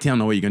 I don't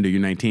know what you're going to do.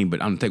 You're 19,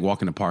 but I'm going to take a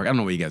walk in the park. I don't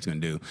know what you guys are going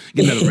to do.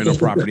 Get another rental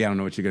property. I don't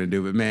know what you're going to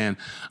do. But man,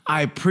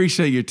 I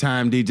appreciate your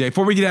time, DJ.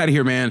 Before we get out of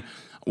here, man,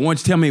 I want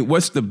you to tell me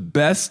what's the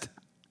best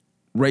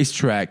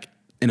racetrack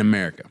in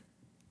America?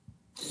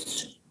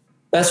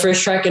 Best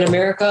racetrack in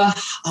America?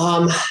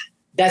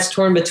 That's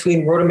torn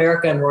between Road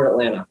America and Road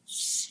Atlanta.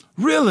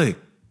 Really?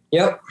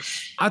 Yep.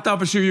 I thought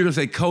for sure you were going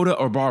to say COTA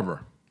or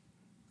Barber.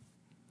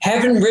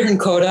 Haven't ridden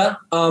COTA.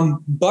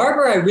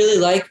 Barber, I really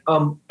like.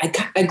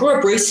 I grew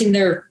up racing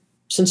there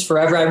since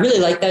forever. I really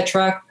like that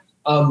track.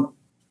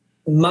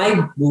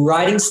 My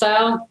riding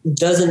style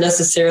doesn't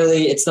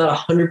necessarily, it's not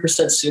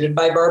 100% suited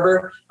by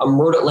Barber.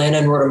 Road Atlanta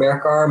and Road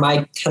America are.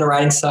 My kind of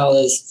riding style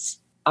is,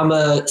 I'm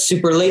a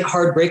super late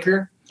hard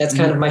breaker. That's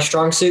kind of my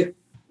strong suit.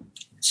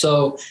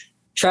 So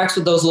tracks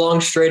with those long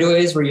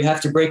straightaways where you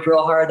have to brake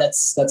real hard,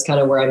 that's kind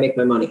of where I make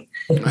my money.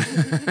 Good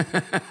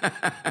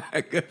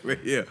for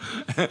you.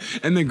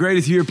 And the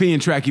greatest European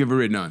track you ever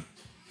ridden on?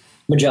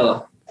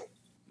 Mugello.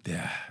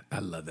 Yeah, I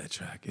love that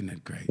track. Isn't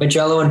that great?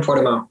 Mugello and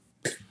Portimao.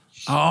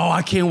 Oh,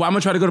 I can't wait. I'm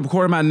going to try to go to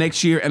Portimao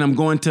next year, and I'm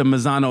going to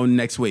Misano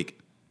next week.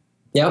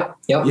 Yep.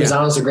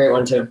 Misano's a great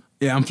one, too.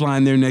 Yeah, I'm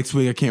flying there next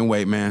week. I can't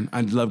wait, man.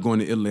 I love going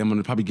to Italy. I'm going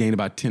to probably gain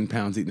about 10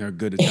 pounds eating their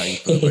good Italian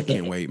food. I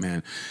can't wait,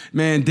 man.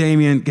 Man,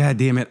 Damian, God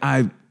damn it.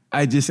 I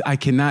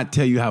cannot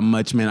tell you how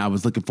much, man, I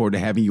was looking forward to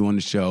having you on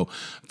the show.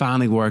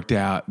 Finally worked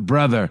out.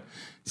 Brother,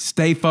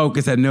 stay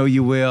focused. I know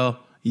you will.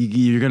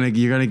 You're gonna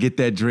get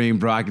that dream,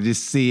 bro. I can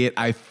just see it.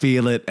 I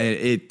feel it.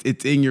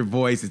 It's in your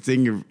voice. It's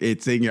in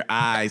your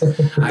eyes.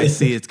 I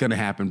see it's gonna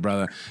happen,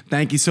 brother.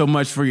 Thank you so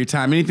much for your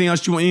time. Anything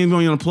else you want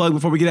to plug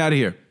before we get out of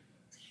here?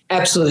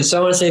 Absolutely. So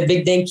I want to say a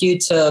big thank you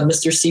to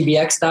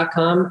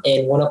MrCBX.com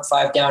and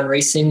 1UP5 Down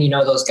Racing.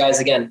 Those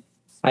guys again.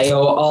 I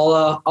owe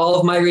all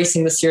of my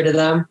racing this year to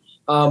them.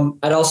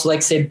 I'd also like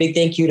to say a big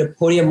thank you to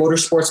Podium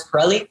Motorsports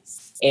Pirelli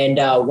and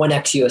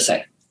 1X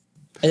USA.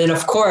 And then,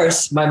 of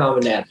course, my mom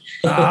and dad.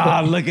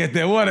 Look at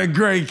that. What a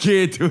great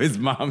kid to his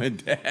mom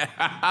and dad.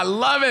 I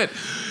love it.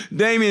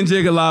 Damian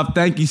Jigalov,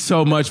 thank you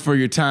so much for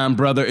your time,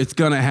 brother. It's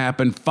going to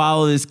happen.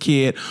 Follow this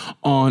kid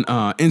on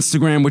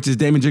Instagram, which is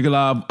Damian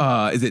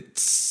Jigalov. Is it,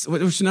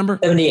 what's your number?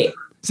 78.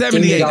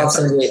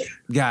 78.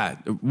 God,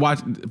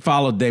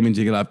 follow Damian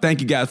Jigalov.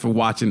 Thank you guys for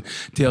watching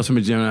Tales from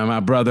a Gemini.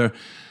 My brother,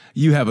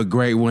 you have a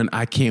great one.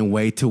 I can't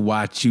wait to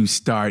watch you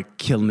start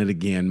killing it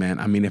again, man.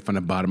 I mean it from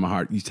the bottom of my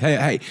heart.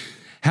 Hey,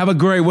 have a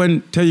great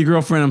one. Tell your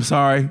girlfriend I'm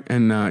sorry,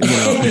 and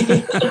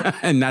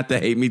and not to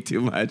hate me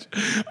too much.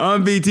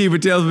 I'm BT for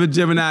Tales of a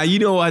Gemini. You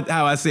know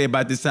how I say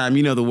about this time.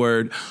 You know the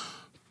word.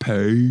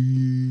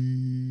 Peace.